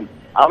വന്നിട്ടും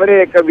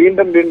അവരെയൊക്കെ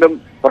വീണ്ടും വീണ്ടും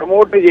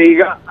പ്രൊമോട്ട്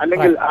ചെയ്യുക,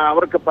 അല്ലെങ്കിൽ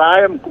അവർക്ക്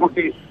പ്രായം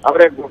കൂട്ടി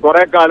അവരെ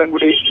കുറെ കാലം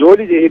കൂടി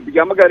ജോലി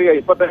ചെയ്യിപ്പിക്കുക. നമുക്കറിയാം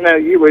ഇപ്പൊ തന്നെ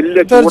ഈ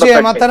വലിയ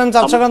തീർച്ചയായും അത്തരം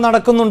ചർച്ചകൾ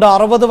നടക്കുന്നുണ്ട്.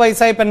 60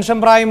 വയസ്സായി പെൻഷൻ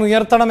പ്രായം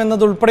ഉയർത്തണം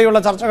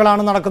എന്നതുൾപ്പെടെയുള്ള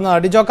ചർച്ചകളാണ് നടക്കുന്നത്.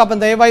 ഡിജോ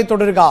കാപ്പൻ ദയവായി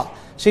തുടരുക.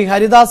 ശ്രീ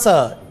ഹരിദാസ്,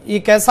 ഈ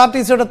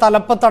KSRTCയുടെ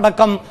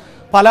തലപ്പത്തടക്കം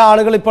പല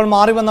ആളുകൾ ഇപ്പോൾ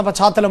മാറി വന്ന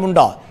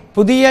പശ്ചാത്തലമുണ്ട്.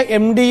 പുതിയ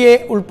MDA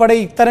ഉൾപ്പെടെ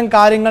ഇത്തരം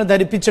കാര്യങ്ങൾ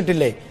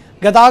ധരിപ്പിച്ചിട്ടില്ലേ?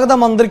 ഗതാഗത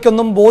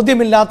മന്ത്രിക്കൊന്നും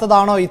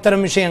ബോധ്യമില്ലാത്തതാണോ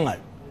ഇത്തരം വിഷയങ്ങൾ?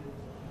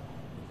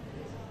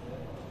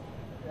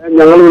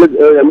 ഞങ്ങൾ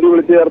MD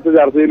വിളിച്ചു ചേർത്ത്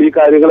ചർച്ചയിൽ ഈ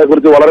കാര്യങ്ങളെ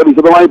കുറിച്ച് വളരെ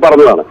വിശദമായി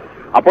പറഞ്ഞതാണ്.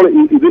 അപ്പോൾ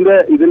ഇതിന്റെ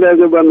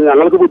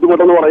ഞങ്ങൾക്ക്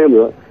ബുദ്ധിമുട്ടെന്ന്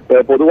പറയുന്നത്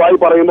പൊതുവായി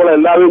പറയുമ്പോൾ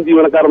എല്ലാവരും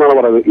ജീവനക്കാരെന്നാണ്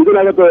പറയുന്നത്.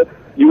 ഇതിനകത്ത്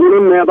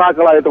യൂണിയൻ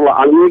നേതാക്കളായിട്ടുള്ള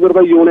അംഗീകൃത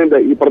യൂണിയന്റെ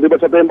ഈ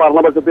പ്രതിപക്ഷത്തെയും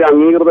ഭരണപക്ഷത്തെയും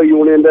അംഗീകൃത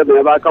യൂണിയന്റെ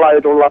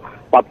നേതാക്കളായിട്ടുള്ള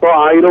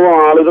 10,000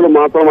 ആളുകൾ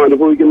മാത്രം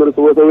അനുഭവിക്കുന്ന ഒരു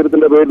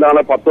സുഖസൗകര്യത്തിന്റെ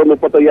പേരിലാണ്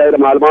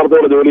 30,000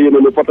 ആത്മാർത്ഥത്തോടെ ജോലി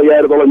ചെയ്യുന്ന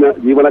 35,000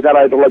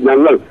 ജീവനക്കാരായിട്ടുള്ള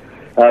ഞങ്ങൾ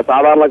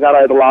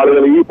സാധാരണക്കാരായിട്ടുള്ള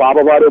ആളുകൾ ഈ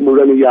പാപഭാരം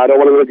മുഴുവൻ ഈ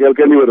ആരോപണങ്ങൾ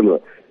കേൾക്കേണ്ടി വരുന്നത്.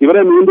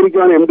 ഇവരെ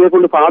നിയന്ത്രിക്കാൻ MDയെ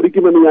കൊണ്ട്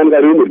സാധിക്കുമെന്ന് ഞാൻ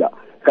കരുതുന്നില്ല.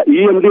 ഈ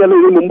MD അല്ല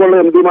ഇതിന് മുമ്പുള്ള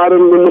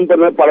MDമാരിൽ നിന്നും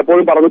തന്നെ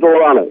പലപ്പോഴും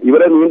പറഞ്ഞിട്ടുള്ളതാണ്.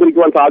 ഇവരെ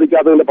നിയന്ത്രിക്കുവാൻ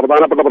സാധിക്കാത്തതിന്റെ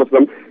പ്രധാനപ്പെട്ട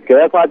പ്രശ്നം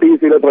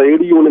KSRTCയിലെ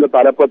ട്രേഡ് യൂണിയന്റെ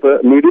തലപ്പത്ത്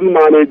മിഡിൽ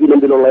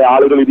മാനേജ്മെന്റിലുള്ള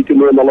ആളുകൾ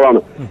ഇരിക്കുന്നു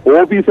എന്നുള്ളതാണ്.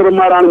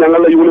 ഓഫീസർമാരാണ്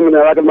ഞങ്ങളുടെ യൂണിയൻ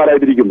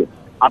നേതാക്കന്മാരായിട്ടിരിക്കുന്നത്.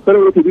 അത്തരം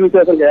ഒരു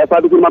സ്ഥിതിവിശേഷം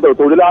KSRTC മാത്രം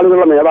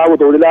തൊഴിലാളികളുടെ നേതാവ്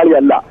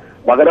തൊഴിലാളിയല്ല.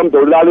 പകരം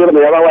തൊഴിലാളികളുടെ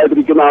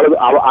നേതാവായിട്ടിരിക്കുന്ന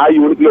ആൾ ആ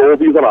യൂണിറ്റിലെ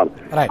ഓഫീസറാണ്.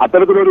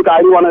 അത്തരത്തിലൊരു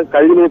കാര്യമാണ്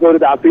കഴിഞ്ഞ ദിവസം ഒരു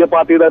രാഷ്ട്രീയ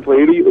പാർട്ടിയുടെ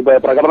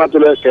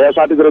പ്രകടനത്തിൽ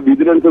KSRTCയുടെ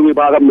വിജിലൻസ്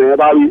വിഭാഗം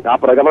മേധാവി ആ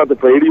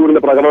ട്രേഡ്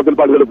യൂണിയന്റെ പ്രകടനത്തിൽ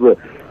പങ്കെടുത്തത്.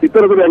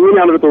 ഇത്തരത്തിൽ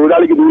എങ്ങനെയാണ് ഒരു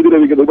തൊഴിലാളിക്ക് നീതി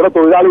ലഭിക്കുന്നത്? ഇവിടെ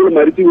തൊഴിലാളികൾ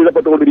മരിച്ചു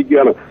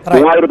വീഴപ്പെട്ടുകൊണ്ടിരിക്കുകയാണ്.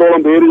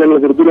 3000-ഓളം പേര് ഞങ്ങൾ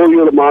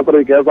ഹൃദ്രോഗികൾ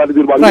മാത്രമേ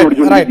KSRTCയിൽ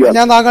പങ്കുപിടിച്ചുകൊണ്ടിരിക്കുകയാണ്.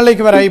 ഞാൻ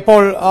താങ്കളിലേക്ക് വരാം.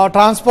 ഇപ്പോൾ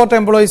ട്രാൻസ്പോർട്ട്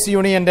എംപ്ലോയീസ്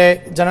യൂണിയന്റെ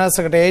general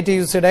secretary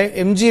ATUCയുടെ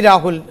MG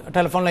Rahul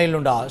telephone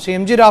ലൈനിലുണ്ട്. Shri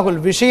MG Rahul,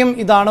 വിഷയം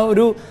ഇതാണ്.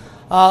 ഒരു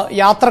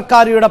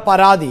യാത്രക്കാരിയുടെ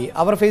പരാതി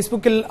അവർ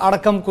ഫേസ്ബുക്കിൽ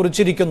അടക്കം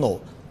കുറിച്ചിരിക്കുന്നു.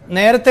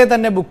 നേരത്തെ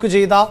തന്നെ ബുക്ക്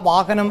ചെയ്ത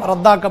വാഹനം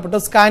റദ്ദാക്കപ്പെട്ടു,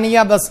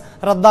 സ്കാനിയ ബസ്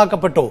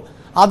റദ്ദാക്കപ്പെട്ടു.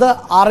 അത്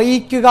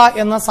അറിയിക്കുക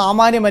എന്ന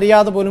സാമാന്യ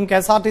മര്യാദ പോലും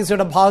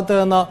KSRTCയുടെ ഭാഗത്ത്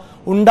നിന്ന്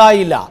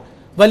ഉണ്ടായില്ല.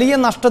 വലിയ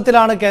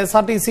നഷ്ടത്തിലാണ്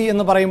KSRTC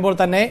എന്ന് പറയുമ്പോൾ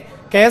തന്നെ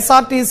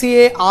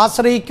KSRTCയെ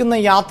ആശ്രയിക്കുന്ന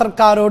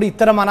യാത്രക്കാരോട്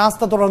ഇത്തരം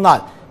അനാസ്ഥ തുടർന്നാൽ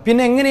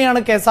പിന്നെ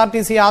എങ്ങനെയാണ്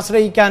KSRTC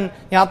ആശ്രയിക്കാൻ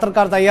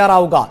യാത്രക്കാർ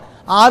തയ്യാറാവുക?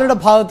 ആരുടെ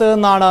ഭാഗത്ത്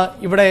നിന്നാണ്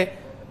ഇവിടെ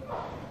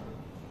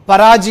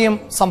പരാജയം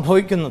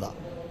സംഭവിക്കുന്നത്?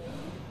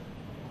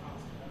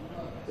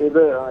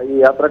 ഇത് ഈ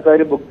യാത്രക്കാർ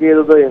ബുക്ക്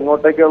ചെയ്തത്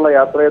എങ്ങോട്ടേക്കുള്ള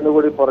യാത്ര എന്ന്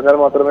കൂടി പറഞ്ഞാൽ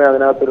മാത്രമേ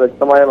അതിനകത്ത്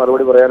വ്യക്തമായ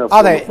മറുപടി പറയാനോ.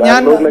 അതെ,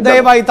 ഞാൻ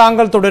ദയവായി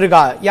താങ്കൾ തുടരുക.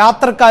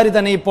 യാത്രക്കാർ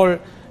തന്നെ ഇപ്പോൾ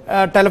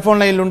ടെലിഫോൺ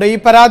ലൈനിലുണ്ട്. ഈ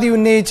പരാതി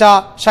ഉന്നയിച്ച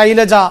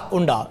ശൈലജ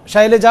ഉണ്ട്.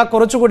 ശൈലജ,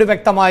 കുറച്ചുകൂടി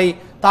വ്യക്തമായി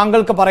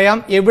താങ്കൾക്ക് പറയാം,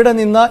 എവിടെ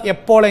നിന്ന്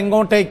എപ്പോൾ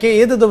എങ്ങോട്ടേക്ക്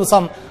ഏത്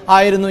ദിവസം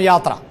ആയിരുന്നു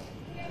യാത്ര?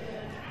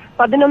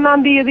 11-ാം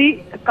തീയതി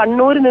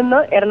കണ്ണൂരിൽ നിന്ന്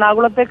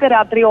എറണാകുളത്തേക്ക്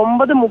രാത്രി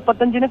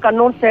 9:35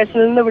 കണ്ണൂർ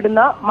സ്റ്റേഷനിൽ നിന്ന്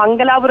വിടുന്ന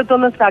മംഗലാപുരത്ത്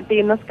നിന്ന് സ്റ്റാർട്ട്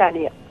ചെയ്യുന്ന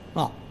സ്കാനിയ.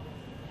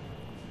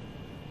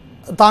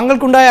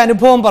 താങ്കൾക്കുണ്ടായ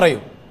അനുഭവം പറയൂ.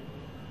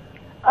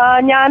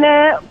 ഞാന്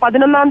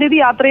 11-ാം തീയതി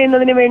യാത്ര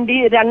ചെയ്യുന്നതിന് വേണ്ടി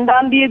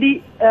 2-ാം തീയതി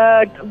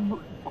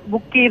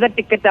ബുക്ക് ചെയ്ത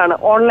ടിക്കറ്റാണ്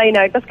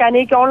ഓൺലൈനായിട്ട്.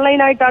 സ്കാനിയക്ക്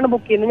ഓൺലൈനായിട്ടാണ്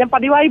ബുക്ക് ചെയ്യുന്നത്. ഞാൻ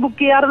പതിവായി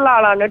ബുക്ക് ചെയ്യാറുള്ള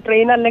ആളാണ്.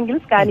 ട്രെയിൻ അല്ലെങ്കിൽ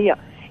സ്കാനിയ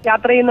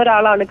യാത്ര ചെയ്യുന്ന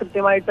ഒരാളാണ്.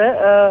 കൃത്യമായിട്ട്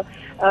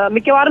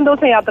മിക്കവാറും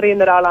ദിവസം യാത്ര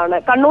ചെയ്യുന്ന ഒരാളാണ്.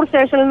 കണ്ണൂർ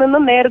സ്റ്റേഷനിൽ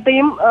നിന്നും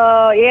നേരത്തെയും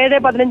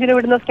 7:15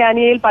 വിടുന്ന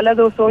സ്കാനിയയിൽ പല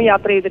ദിവസവും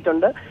യാത്ര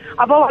ചെയ്തിട്ടുണ്ട്.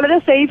 അപ്പോൾ വളരെ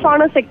സേഫ്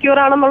ആണ്, സെക്യൂർ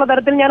ആണെന്നുള്ള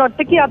തരത്തിൽ ഞാൻ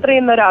ഒറ്റയ്ക്ക് യാത്ര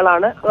ചെയ്യുന്ന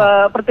ഒരാളാണ്,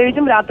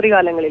 പ്രത്യേകിച്ചും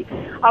രാത്രികാലങ്ങളിൽ.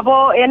 അപ്പോ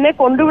എന്നെ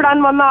കൊണ്ടുവിടാൻ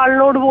വന്ന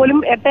ആളിനോട്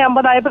പോലും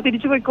 8:50 ആയപ്പോൾ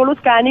തിരിച്ചു പോയിക്കോളൂ,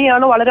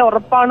 സ്കാനിയാണ്, വളരെ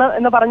ഉറപ്പാണ്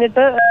എന്ന്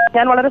പറഞ്ഞിട്ട്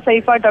ഞാൻ വളരെ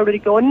സേഫ് ആയിട്ട് അവിടെ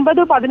ഇരിക്കും.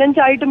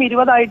 9:15 ആയിട്ടും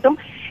 20 ആയിട്ടും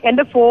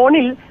എന്റെ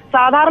ഫോണിൽ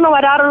സാധാരണ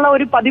വരാറുള്ള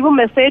ഒരു പതിവ്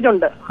മെസ്സേജ്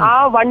ഉണ്ട്. ആ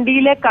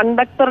വണ്ടിയിലെ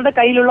കണ്ടക്ടറുടെ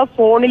കയ്യിലുള്ള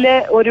ഫോണിലെ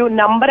ഒരു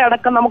നമ്പർ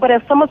അടക്കം നമുക്കൊരു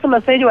SMS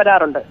മെസ്സേജ്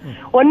വരാറുണ്ട്.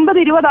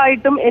 9:20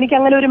 ആയിട്ടും എനിക്ക്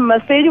അങ്ങനെ ഒരു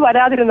മെസ്സേജ്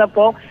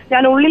വരാതിരുന്നപ്പോ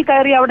ഞാൻ ഉള്ളിൽ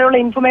കയറി അവിടെയുള്ള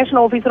ഇൻഫർമേഷൻ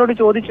ഓഫീസറോട്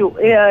ചോദിച്ചു,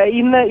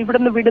 ഇന്ന്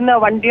ഇവിടുന്ന് വിടുന്ന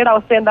വണ്ടിയുടെ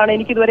അവസ്ഥ എന്താണ്,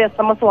 എനിക്ക് ഇതുവരെ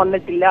SMS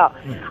വന്നിട്ടില്ല.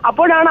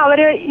 അപ്പോഴാണ്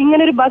അവര്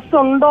ഇങ്ങനെ ഒരു ബസ്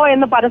ഉണ്ടോ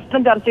എന്ന്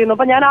പരസ്പരം ചർച്ച ചെയ്യുന്നു.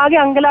 അപ്പൊ ഞാൻ ആകെ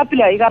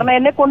അങ്കലാപ്പിലായി. കാരണം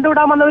എന്നെ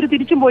കൊണ്ടുവിടാൻ വന്നവർ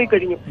തിരിച്ചും പോയി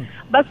കഴിഞ്ഞു.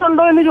 ബസ്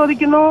ഉണ്ടോ എന്ന്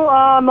ചോദിക്കുന്നു,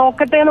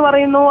 നോക്കട്ടെ എന്ന്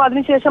പറയുന്നു.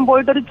 അതിനുശേഷം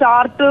പോയിട്ടൊരു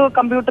ചാർട്ട്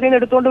കമ്പ്യൂട്ടറിൽ നിന്ന്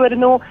എടുത്തുകൊണ്ട്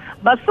വരുന്നു.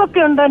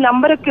 ബസ്സൊക്കെ ഉണ്ട്,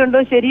 നമ്പരൊക്കെ ഉണ്ട്,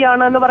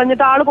 ശരിയാണ് എന്ന്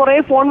പറഞ്ഞിട്ട് ആള് കുറെ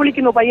ഫോൺ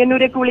വിളിക്കുന്നു.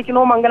 പയ്യന്നൂരേക്ക്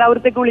വിളിക്കുന്നു,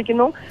 മംഗലാപുരത്തേക്ക്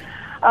വിളിക്കുന്നു.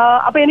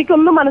 അപ്പൊ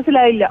എനിക്കൊന്നും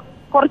മനസ്സിലായില്ല.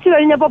 കുറച്ച്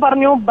കഴിഞ്ഞപ്പോ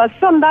പറഞ്ഞു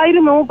ബസ്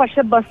ഉണ്ടായിരുന്നു,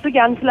 പക്ഷെ ബസ്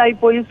ക്യാൻസൽ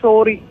ആയിപ്പോയി,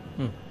 സോറി.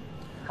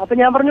 അപ്പൊ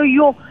ഞാൻ പറഞ്ഞു,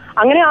 അയ്യോ,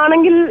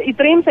 അങ്ങനെയാണെങ്കിൽ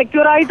ഇത്രയും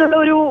സെക്യൂർ ആയിട്ടുള്ള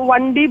ഒരു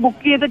വണ്ടി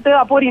ബുക്ക് ചെയ്തിട്ട്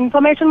അപ്പോൾ ഒരു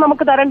ഇൻഫർമേഷൻ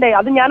നമുക്ക് തരണ്ടേ?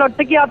 അത് ഞാൻ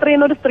ഒറ്റയ്ക്ക് യാത്ര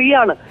ചെയ്യുന്ന ഒരു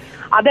സ്ത്രീയാണ്.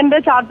 അതെന്റെ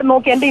ചാർട്ട്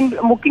നോക്കി, എന്റെ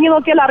ബുക്കിംഗ്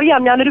നോക്കിയാൽ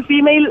അറിയാം ഞാനൊരു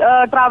ഫീമെയിൽ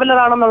ട്രാവലർ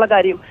ആണെന്നുള്ള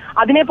കാര്യം.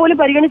 അതിനെപ്പോലും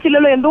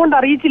പരിഗണിച്ചില്ലല്ലോ, എന്തുകൊണ്ട്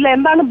അറിയിച്ചില്ല?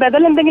 എന്താണ്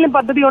ബദൽ എന്തെങ്കിലും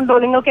പദ്ധതി ഉണ്ടോ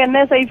നിങ്ങൾക്ക്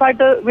എന്നെ സേഫ്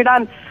ആയിട്ട്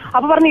വിടാൻ?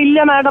 അപ്പൊ പറഞ്ഞു, ഇല്ല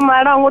മാഡം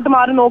അങ്ങോട്ട്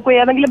മാറി നോക്കൂ,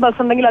 ഏതെങ്കിലും ബസ്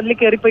ഉണ്ടെങ്കിൽ അതിൽ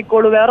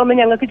കയറിപ്പോയിക്കോളൂ, വേറെ ഒന്നും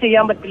ഞങ്ങൾക്ക്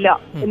ചെയ്യാൻ പറ്റില്ല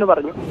എന്ന്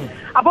പറഞ്ഞു.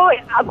 അപ്പോ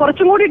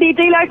കുറച്ചും കൂടി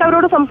ഡീറ്റെയിൽ ആയിട്ട്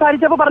അവരോട്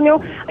സംസാരിച്ചപ്പോ പറഞ്ഞു,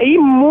 ഈ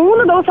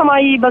 3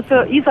 ദിവസമായി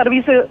ഈ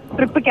സർവീസ്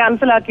ട്രിപ്പ്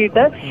ക്യാൻസൽ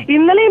ആക്കിയിട്ട്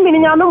ഇന്നലെയും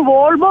മിനിഞ്ഞാന്നും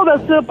വോൾവോ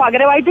ബസ്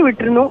പകരമായിട്ട്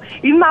വിട്ടിരുന്നു,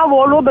 ഇന്ന് ആ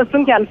വോൾവോ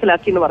ബസ്സും ക്യാൻസൽ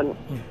ആക്കി എന്ന് പറഞ്ഞു.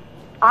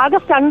 ആകെ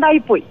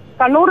സ്റ്റണ്ടായിപ്പോയി.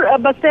 കണ്ണൂർ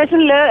ബസ്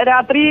സ്റ്റേഷനിൽ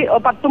രാത്രി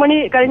 10 മണി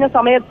കഴിഞ്ഞ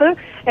സമയത്ത്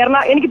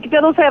എനിക്ക് പിറ്റേ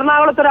ദിവസം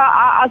എറണാകുളത്ത് ഒരു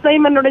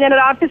അസൈൻമെന്റ് ഉണ്ട്.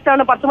 ഞാനൊരു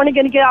ആർട്ടിസ്റ്റാണ്. 10 മണിക്ക്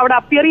എനിക്ക് അവിടെ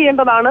അപ്പിയർ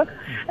ചെയ്യേണ്ടതാണ്.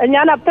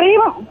 ഞാൻ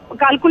അത്രയും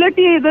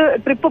കാൽക്കുലേറ്റ് ചെയ്ത്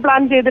ട്രിപ്പ്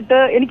പ്ലാൻ ചെയ്തിട്ട്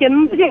എനിക്ക്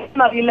എന്ത്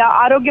ചെയ്യുന്ന അറിയില്ല.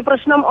 ആരോഗ്യ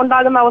പ്രശ്നം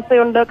ഉണ്ടാകുന്ന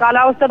അവസ്ഥയുണ്ട്,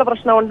 കാലാവസ്ഥയുടെ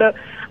പ്രശ്നമുണ്ട്.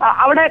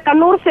 അവിടെ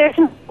കണ്ണൂർ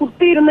സ്റ്റേഷൻ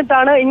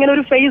കുത്തിയിരുന്നിട്ടാണ് ഇങ്ങനെ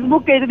ഒരു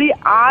ഫേസ്ബുക്ക് എഴുതി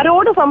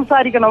ആരോട്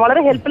സംസാരിക്കണം,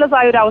 വളരെ ഹെൽപ്ലെസ്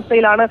ആയ ഒരു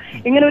അവസ്ഥയിലാണ്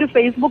ഇങ്ങനെ ഒരു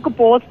ഫേസ്ബുക്ക്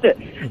പോസ്റ്റ്.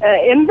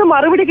 എന്ത്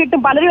മറുപടി കിട്ടും?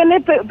 പലരും എന്നെ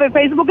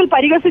ഫേസ്ബുക്കിൽ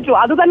പരിഹസിച്ചു.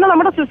 അത് തന്നെ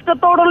നമ്മുടെ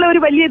സിസ്റ്റത്തോടുള്ള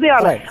ഒരു വലിയ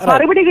ഇതാണ്.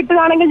 മറുപടി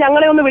കിട്ടുകയാണെങ്കിൽ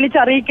ഞങ്ങളെ ഒന്ന്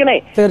വിളിച്ചറിയിക്കണേ.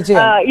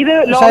 ഇത്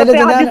ലോകത്തെ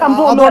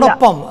സംഭവം.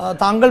 അതോടൊപ്പം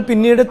താങ്കൾ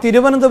പിന്നീട്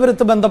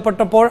തിരുവനന്തപുരത്ത്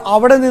ബന്ധപ്പെട്ടപ്പോൾ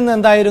അവിടെ നിന്ന്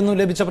എന്തായിരുന്നു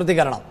ലഭിച്ച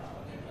പ്രതികരണം?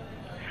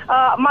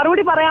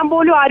 മറുപടി പറയാൻ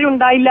പോലും ആരും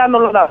ഉണ്ടായില്ല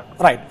എന്നുള്ളതാണ്.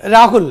 റൈറ്റ്.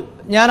 രാഹുൽ,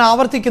 ഞാൻ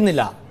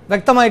ആവർത്തിക്കുന്നില്ല,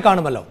 വ്യക്തമായി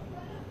കാണുമല്ലോ.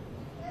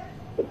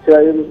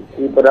 തീർച്ചയായും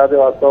ഈ പരാതി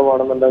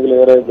വാസ്തവമാണെന്നുണ്ടെങ്കിൽ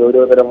ഏറെ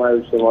ഗൗരവതരമായ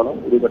വിഷയമാണ്.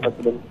 ഒരു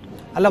ഘട്ടത്തിലും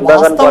അല്ല,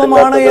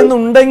 വാസ്തവമാണ്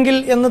എന്നുണ്ടെങ്കിൽ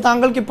എന്ന്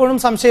താങ്കൾക്ക് ഇപ്പോഴും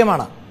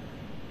സംശയമാണ്?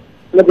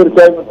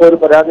 തീർച്ചയായും ഇപ്പോൾ ഒരു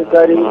പരാതി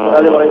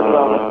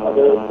പറയുന്നതാണ്.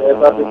 അത്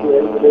KSRTC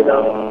ഏത്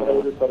നിലയിലാണ്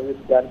ഒരു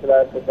സർവീസ് ക്യാൻസൽ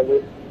ആക്കപ്പെട്ടത്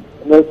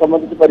എന്നത്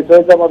സംബന്ധിച്ച്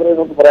പരിശോധിച്ചാൽ മാത്രമേ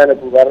നമുക്ക്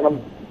പറയാനൊക്കൂ. കാരണം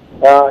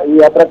ഈ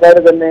യാത്രക്കാർ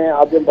തന്നെ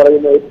ആദ്യം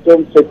പറയുന്നത്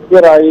ഏറ്റവും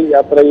സെക്യൂർ ആയി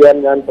യാത്ര ചെയ്യാൻ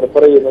ഞാൻ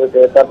പ്രിഫർ ചെയ്യുന്നത്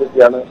KSRTC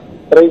ആണ്.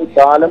 ഇത്രയും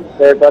കാലം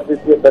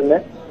KSRTC തന്നെ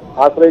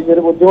ആശ്രയിച്ച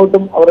ഒരു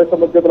ബുദ്ധിമുട്ടും അവരെ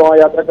സംബന്ധിച്ചിടത്തോളം ആ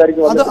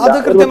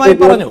യാത്രക്കാർക്ക് കൃത്യമായി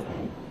പറഞ്ഞു.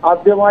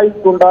 ആദ്യമായി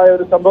ഉണ്ടായ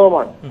ഒരു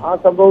സംഭവമാണ്. ആ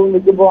സംഭവം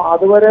നിൽക്കുമ്പോൾ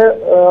അതുവരെ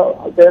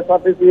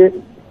KSRTC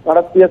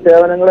നടത്തിയ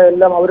സേവനങ്ങളെ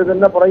എല്ലാം അവർ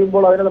തന്നെ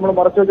പറയുമ്പോൾ അതിനെ നമ്മൾ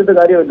മറച്ചു വെച്ചിട്ട്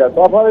കാര്യമില്ല.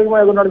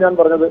 സ്വാഭാവികമായി അതുകൊണ്ടാണ് ഞാൻ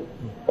പറഞ്ഞത്,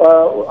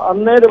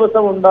 അന്നേ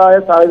ദിവസം ഉണ്ടായ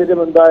സാഹചര്യം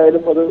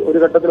എന്തായാലും അത് ഒരു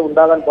ഘട്ടത്തിൽ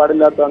ഉണ്ടാകാൻ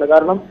പാടില്ലാത്തതാണ്.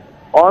 കാരണം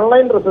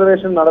ഓൺലൈൻ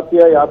റിസർവേഷൻ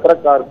നടത്തിയ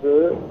യാത്രക്കാർക്ക്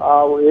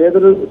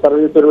ഏതൊരു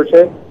സർവീസ്,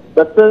 ഒരുപക്ഷെ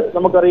ബസ്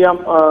നമുക്കറിയാം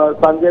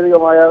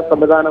സാങ്കേതികമായ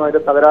സംവിധാനം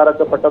അതിന്റെ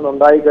തകരാറൊക്കെ പെട്ടെന്ന്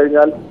ഉണ്ടായി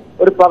കഴിഞ്ഞാൽ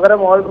ഒരു പകരം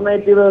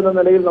ഓൾട്ടർനേറ്റീവ് എന്ന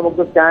നിലയിൽ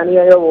നമുക്ക്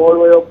സ്കാനിയയോ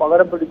വോൾവോയോ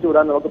പകരം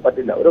പിടിച്ചുവിടാൻ നമുക്ക്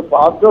പറ്റില്ല. ഒരു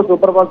ഫാസ്റ്റോ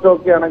സൂപ്പർ ഫാസ്റ്റോ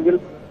ഒക്കെ ആണെങ്കിൽ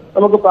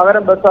നമുക്ക്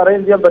പകരം ബസ്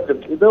അറേഞ്ച് ചെയ്യാൻ പറ്റും.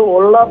 ഇത്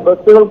ഉള്ള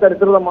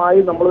ബസ്സുകൾക്കനുസൃതമായി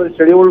നമ്മളൊരു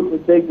ഷെഡ്യൂൾ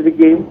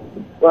നിശ്ചയിച്ചിരിക്കുകയും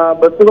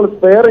ബസ്സുകൾ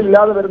സ്പെയർ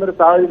ഇല്ലാതെ വരുന്നൊരു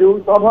സാഹചര്യവും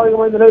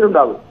സ്വാഭാവികമായി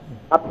നിലവിലുണ്ടാകും.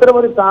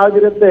 അത്തരമൊരു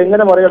സാഹചര്യത്തെ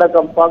എങ്ങനെ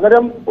മറികടക്കാം?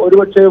 പകരം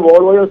ഒരുപക്ഷെ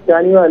വോൾവോയോ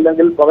സ്കാനിയോ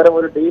അല്ലെങ്കിൽ പകരം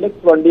ഒരു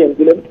ഡീലക്സ്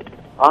വണ്ടിയെങ്കിലും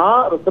ആ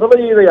റിസർവ്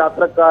ചെയ്ത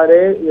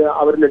യാത്രക്കാരെ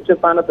അവർ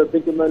ലക്ഷ്യസ്ഥാനത്ത്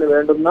എത്തിക്കുന്നതിന്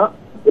വേണ്ടുന്ന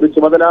ഒരു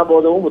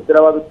ചുമതലാബോധവും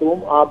ഉത്തരവാദിത്വവും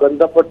ആ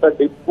ബന്ധപ്പെട്ട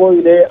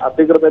ഡിപ്പോയിലെ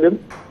അധികൃതരും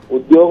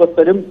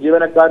ഉദ്യോഗസ്ഥരും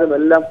ജീവനക്കാരും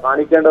എല്ലാം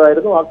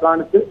കാണിക്കേണ്ടതായിരുന്നു. ആ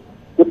കാണിച്ച്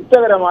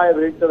കുറ്റകരമായ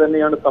വീഴ്ച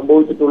തന്നെയാണ്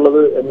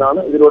സംഭവിച്ചിട്ടുള്ളത് എന്നാണ്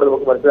ഇതിലൂടെ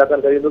നമുക്ക് മനസ്സിലാക്കാൻ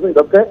കഴിയുന്നത്.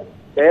 ഇതൊക്കെ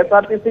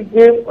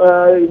KSRTCക്ക്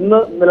ഇന്ന്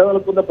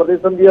നിലനിൽക്കുന്ന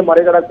പ്രതിസന്ധിയെ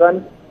മറികടക്കാൻ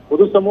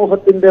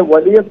പൊതുസമൂഹത്തിന്റെ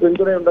വലിയ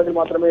പിന്തുണയുണ്ടെങ്കിൽ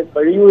മാത്രമേ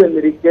കഴിയൂ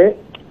എന്നിരിക്കെ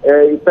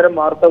ഇത്തരം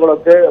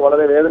വാർത്തകളൊക്കെ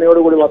വളരെ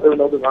വേദനയോടുകൂടി മാത്രമേ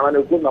നമുക്ക് കാണാൻ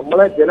ഒക്കൂ.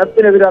 നമ്മളെ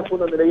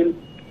ജനത്തിനെതിരാക്കുന്ന നിലയിൽ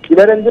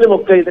ചിലരെങ്കിലും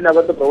ഒക്കെ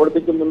ഇതിനകത്ത്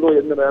പ്രവർത്തിക്കുന്നുണ്ടോ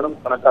എന്ന് വേണം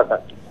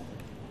കണക്കാക്കാൻ.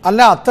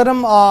 അല്ല, അത്തരം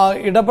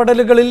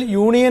ഇടപെടലുകളിൽ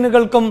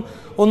യൂണിയനുകൾക്കും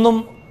ഒന്നും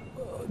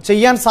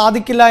ചെയ്യാൻ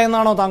സാധിക്കില്ല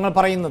എന്നാണോ താങ്കൾ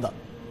പറയുന്നത്?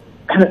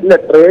 ഇല്ല,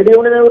 ട്രേഡ്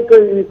യൂണിയനുകൾക്ക്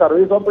ഈ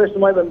സർവീസ്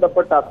ഓപ്പറേഷനുമായി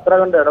ബന്ധപ്പെട്ട് അത്ര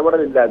കണ്ട്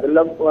ഇടപെടലില്ല.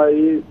 ഇതെല്ലാം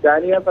ഈ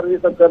സ്കാനിയ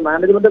സർവീസൊക്കെ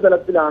മാനേജ്മെന്റ്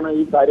തലത്തിലാണ്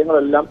ഈ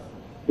കാര്യങ്ങളെല്ലാം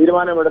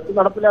തീരുമാനമെടുത്ത്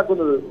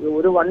നടപ്പിലാക്കുന്നത്.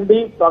 ഒരു വണ്ടി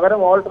പകരം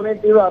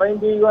ഓൾട്ടർനേറ്റീവ്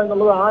അറേഞ്ച് ചെയ്യുക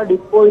എന്നുള്ളത് ആ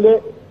ഡിപ്പോയിലെ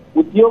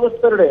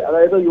ഉദ്യോഗസ്ഥരുടെ,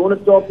 അതായത്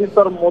യൂണിറ്റ്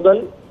ഓഫീസർ മുതൽ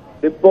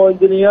ഡിപ്പോ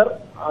എഞ്ചിനീയർ,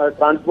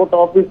 ട്രാൻസ്പോർട്ട്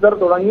ഓഫീസർ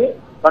തുടങ്ങി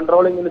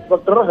controlling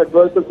inspector, head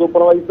vehicle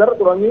supervisor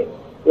തുടങ്ങി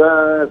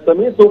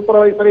സെമി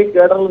സൂപ്പർവൈസറി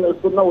കേഡറിൽ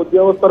നിൽക്കുന്ന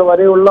ഉദ്യോഗസ്ഥർ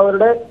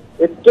വരെയുള്ളവരുടെ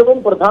ഏറ്റവും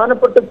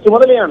പ്രധാനപ്പെട്ട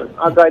ചുമതലയാണ്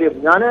ആ കാര്യം.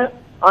 ഞാൻ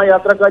ആ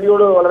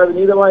യാത്രക്കാരിയോട് വളരെ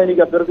വിനീതമായി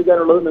എനിക്ക്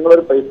അഭ്യർത്ഥിക്കാനുള്ളത്,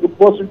 നിങ്ങളൊരു ഫേസ്ബുക്ക്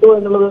പോസ്റ്റ് ഇട്ടു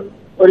എന്നുള്ളത്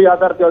ഒരു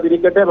യാഥാർത്ഥ്യം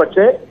അതിരിക്കട്ടെ,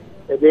 പക്ഷേ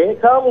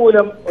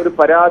രേഖാമൂലം ഒരു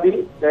പരാതി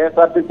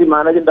KSRTC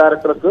മാനേജിംഗ്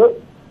ഡയറക്ടർക്ക്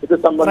ഇത്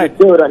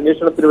സംബന്ധിച്ച് ഒരു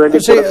അന്വേഷണത്തിന്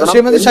വേണ്ടി.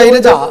 ശ്രീമതി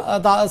ശൈലജ,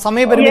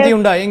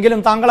 സമയപരിമിതിയുണ്ട്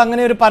എങ്കിലും താങ്കൾ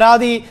അങ്ങനെ ഒരു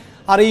പരാതി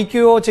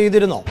അറിയിക്കുകയോ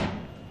ചെയ്തിരുന്നോ?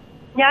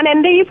 ഞാൻ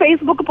എന്റെ ഈ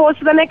ഫേസ്ബുക്ക്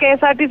പോസ്റ്റ് തന്നെ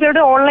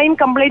KSRTCയുടെ ഓൺലൈൻ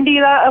കംപ്ലൈന്റ്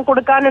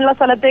കൊടുക്കാനുള്ള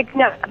സ്ഥലത്തേക്ക്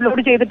ഞാൻ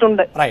അപ്ലോഡ്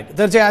ചെയ്തിട്ടുണ്ട്.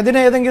 തീർച്ചയായും അതിന്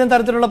ഏതെങ്കിലും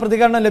തരത്തിലുള്ള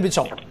പ്രതികരണം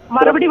ലഭിച്ചോ?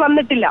 മറുപടി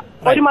വന്നിട്ടില്ല,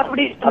 ഒരു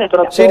മറുപടി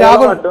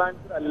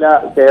അല്ല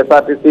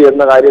KSRTC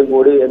എന്ന കാര്യം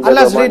കൂടി.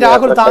 അല്ല ശ്രീ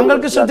രാഹുൽ,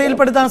 താങ്കൾക്ക്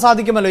ശ്രദ്ധയിൽപ്പെടുത്താൻ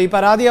സാധിക്കുമല്ലോ, ഈ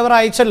പരാതി അവർ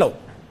അയച്ചല്ലോ.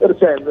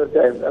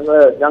 തീർച്ചയായും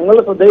ഞങ്ങൾ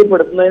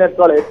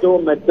ശ്രദ്ധയിൽപ്പെടുത്തുന്നതിനേക്കാൾ ഏറ്റവും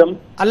മെച്ചം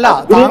അല്ല,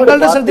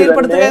 താങ്കളുടെ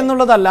ശ്രദ്ധയിൽപ്പെടുത്തുക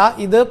എന്നുള്ളതല്ല,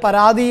 ഇത്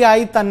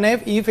പരാതിയായി തന്നെ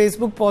ഈ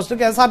ഫേസ്ബുക്ക് പോസ്റ്റ്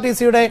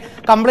KSRTCയുടെ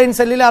കംപ്ലൈന്റ്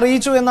സെല്ലിൽ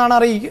അറിയിച്ചു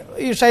എന്നാണ്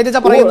ഈ ശൈലജ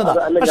പറയുന്നത്.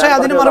 പക്ഷേ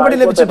അതിന് മറുപടി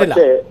ലഭിച്ചിട്ടില്ല.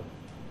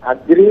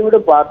 അഗ്രീവ്ഡ്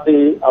പാർട്ടി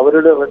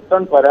അവരുടെ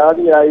റിട്ടേൺ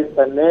പരാതിയായി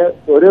തന്നെ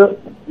ഒരു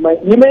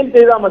ഇമെയിൽ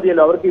ചെയ്താൽ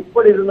മതിയല്ലോ. അവർക്ക്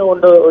ഇപ്പോൾ ഇരുന്നു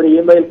കൊണ്ട് ഒരു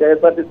ഇമെയിൽ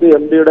KSRTC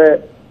MDയുടെ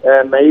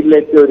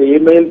മെയിലിലേക്ക് ഒരു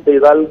ഇമെയിൽ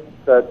ചെയ്താൽ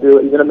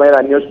ഇതിന് മേൽ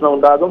അന്വേഷണം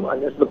ഉണ്ടാകും.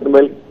 അന്വേഷണത്തിന്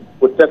മേൽ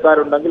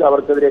കുറ്റക്കാരുണ്ടെങ്കിൽ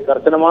അവർക്കെതിരെ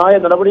കർശനമായ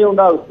നടപടി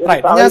ഉണ്ടാകും.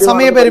 ഞാൻ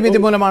സമയപരിമിതി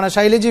മൂലമാണ്.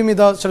 ശൈലജയും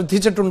ഇത്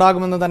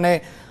ശ്രദ്ധിച്ചിട്ടുണ്ടാകുമെന്ന് തന്നെ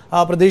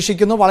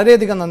പ്രതീക്ഷിക്കുന്നു.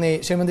 വളരെയധികം നന്ദി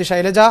ശ്രീമതി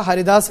ശൈലജ.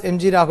 ഹരിദാസ്,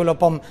 MG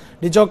രാഹുലൊപ്പം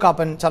ഡിജോ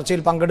കാപ്പൻ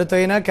ചർച്ചയിൽ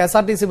പങ്കെടുത്തതിന്.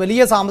 KSRTC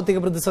വലിയ സാമ്പത്തിക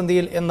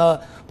പ്രതിസന്ധിയിൽ എന്ന്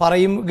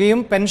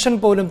പറയുകയും പെൻഷൻ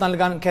പോലും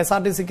നൽകാൻ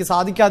KSRTCക്ക്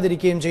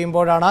സാധിക്കാതിരിക്കുകയും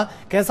ചെയ്യുമ്പോഴാണ്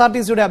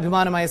KSRTCയുടെ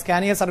അഭിമാനമായ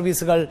സ്കാനിയ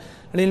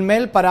സർവീസുകളിൽ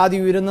മേൽ പരാതി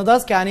ഉയരുന്നത്.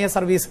 സ്കാനിയ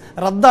സർവീസ്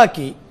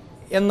റദ്ദാക്കി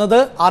എന്നത്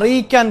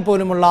അറിയിക്കാൻ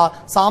പോലുമുള്ള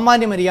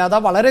സാമാന്യ മര്യാദ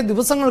വളരെ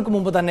ദിവസങ്ങൾക്ക്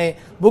മുമ്പ് തന്നെ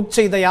ബുക്ക്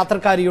ചെയ്ത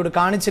യാത്രക്കാരിയോട്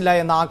കാണിച്ചില്ല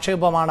എന്ന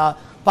ആക്ഷേപമാണ്,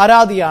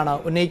 പരാതിയാണ്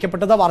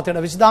ഉന്നയിക്കപ്പെട്ടത്.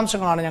 വാർത്തയുടെ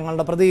വിശദാംശങ്ങളാണ്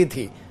ഞങ്ങളുടെ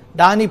പ്രതിനിധി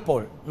ഡാനി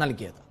പോൾ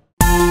നൽകിയത്.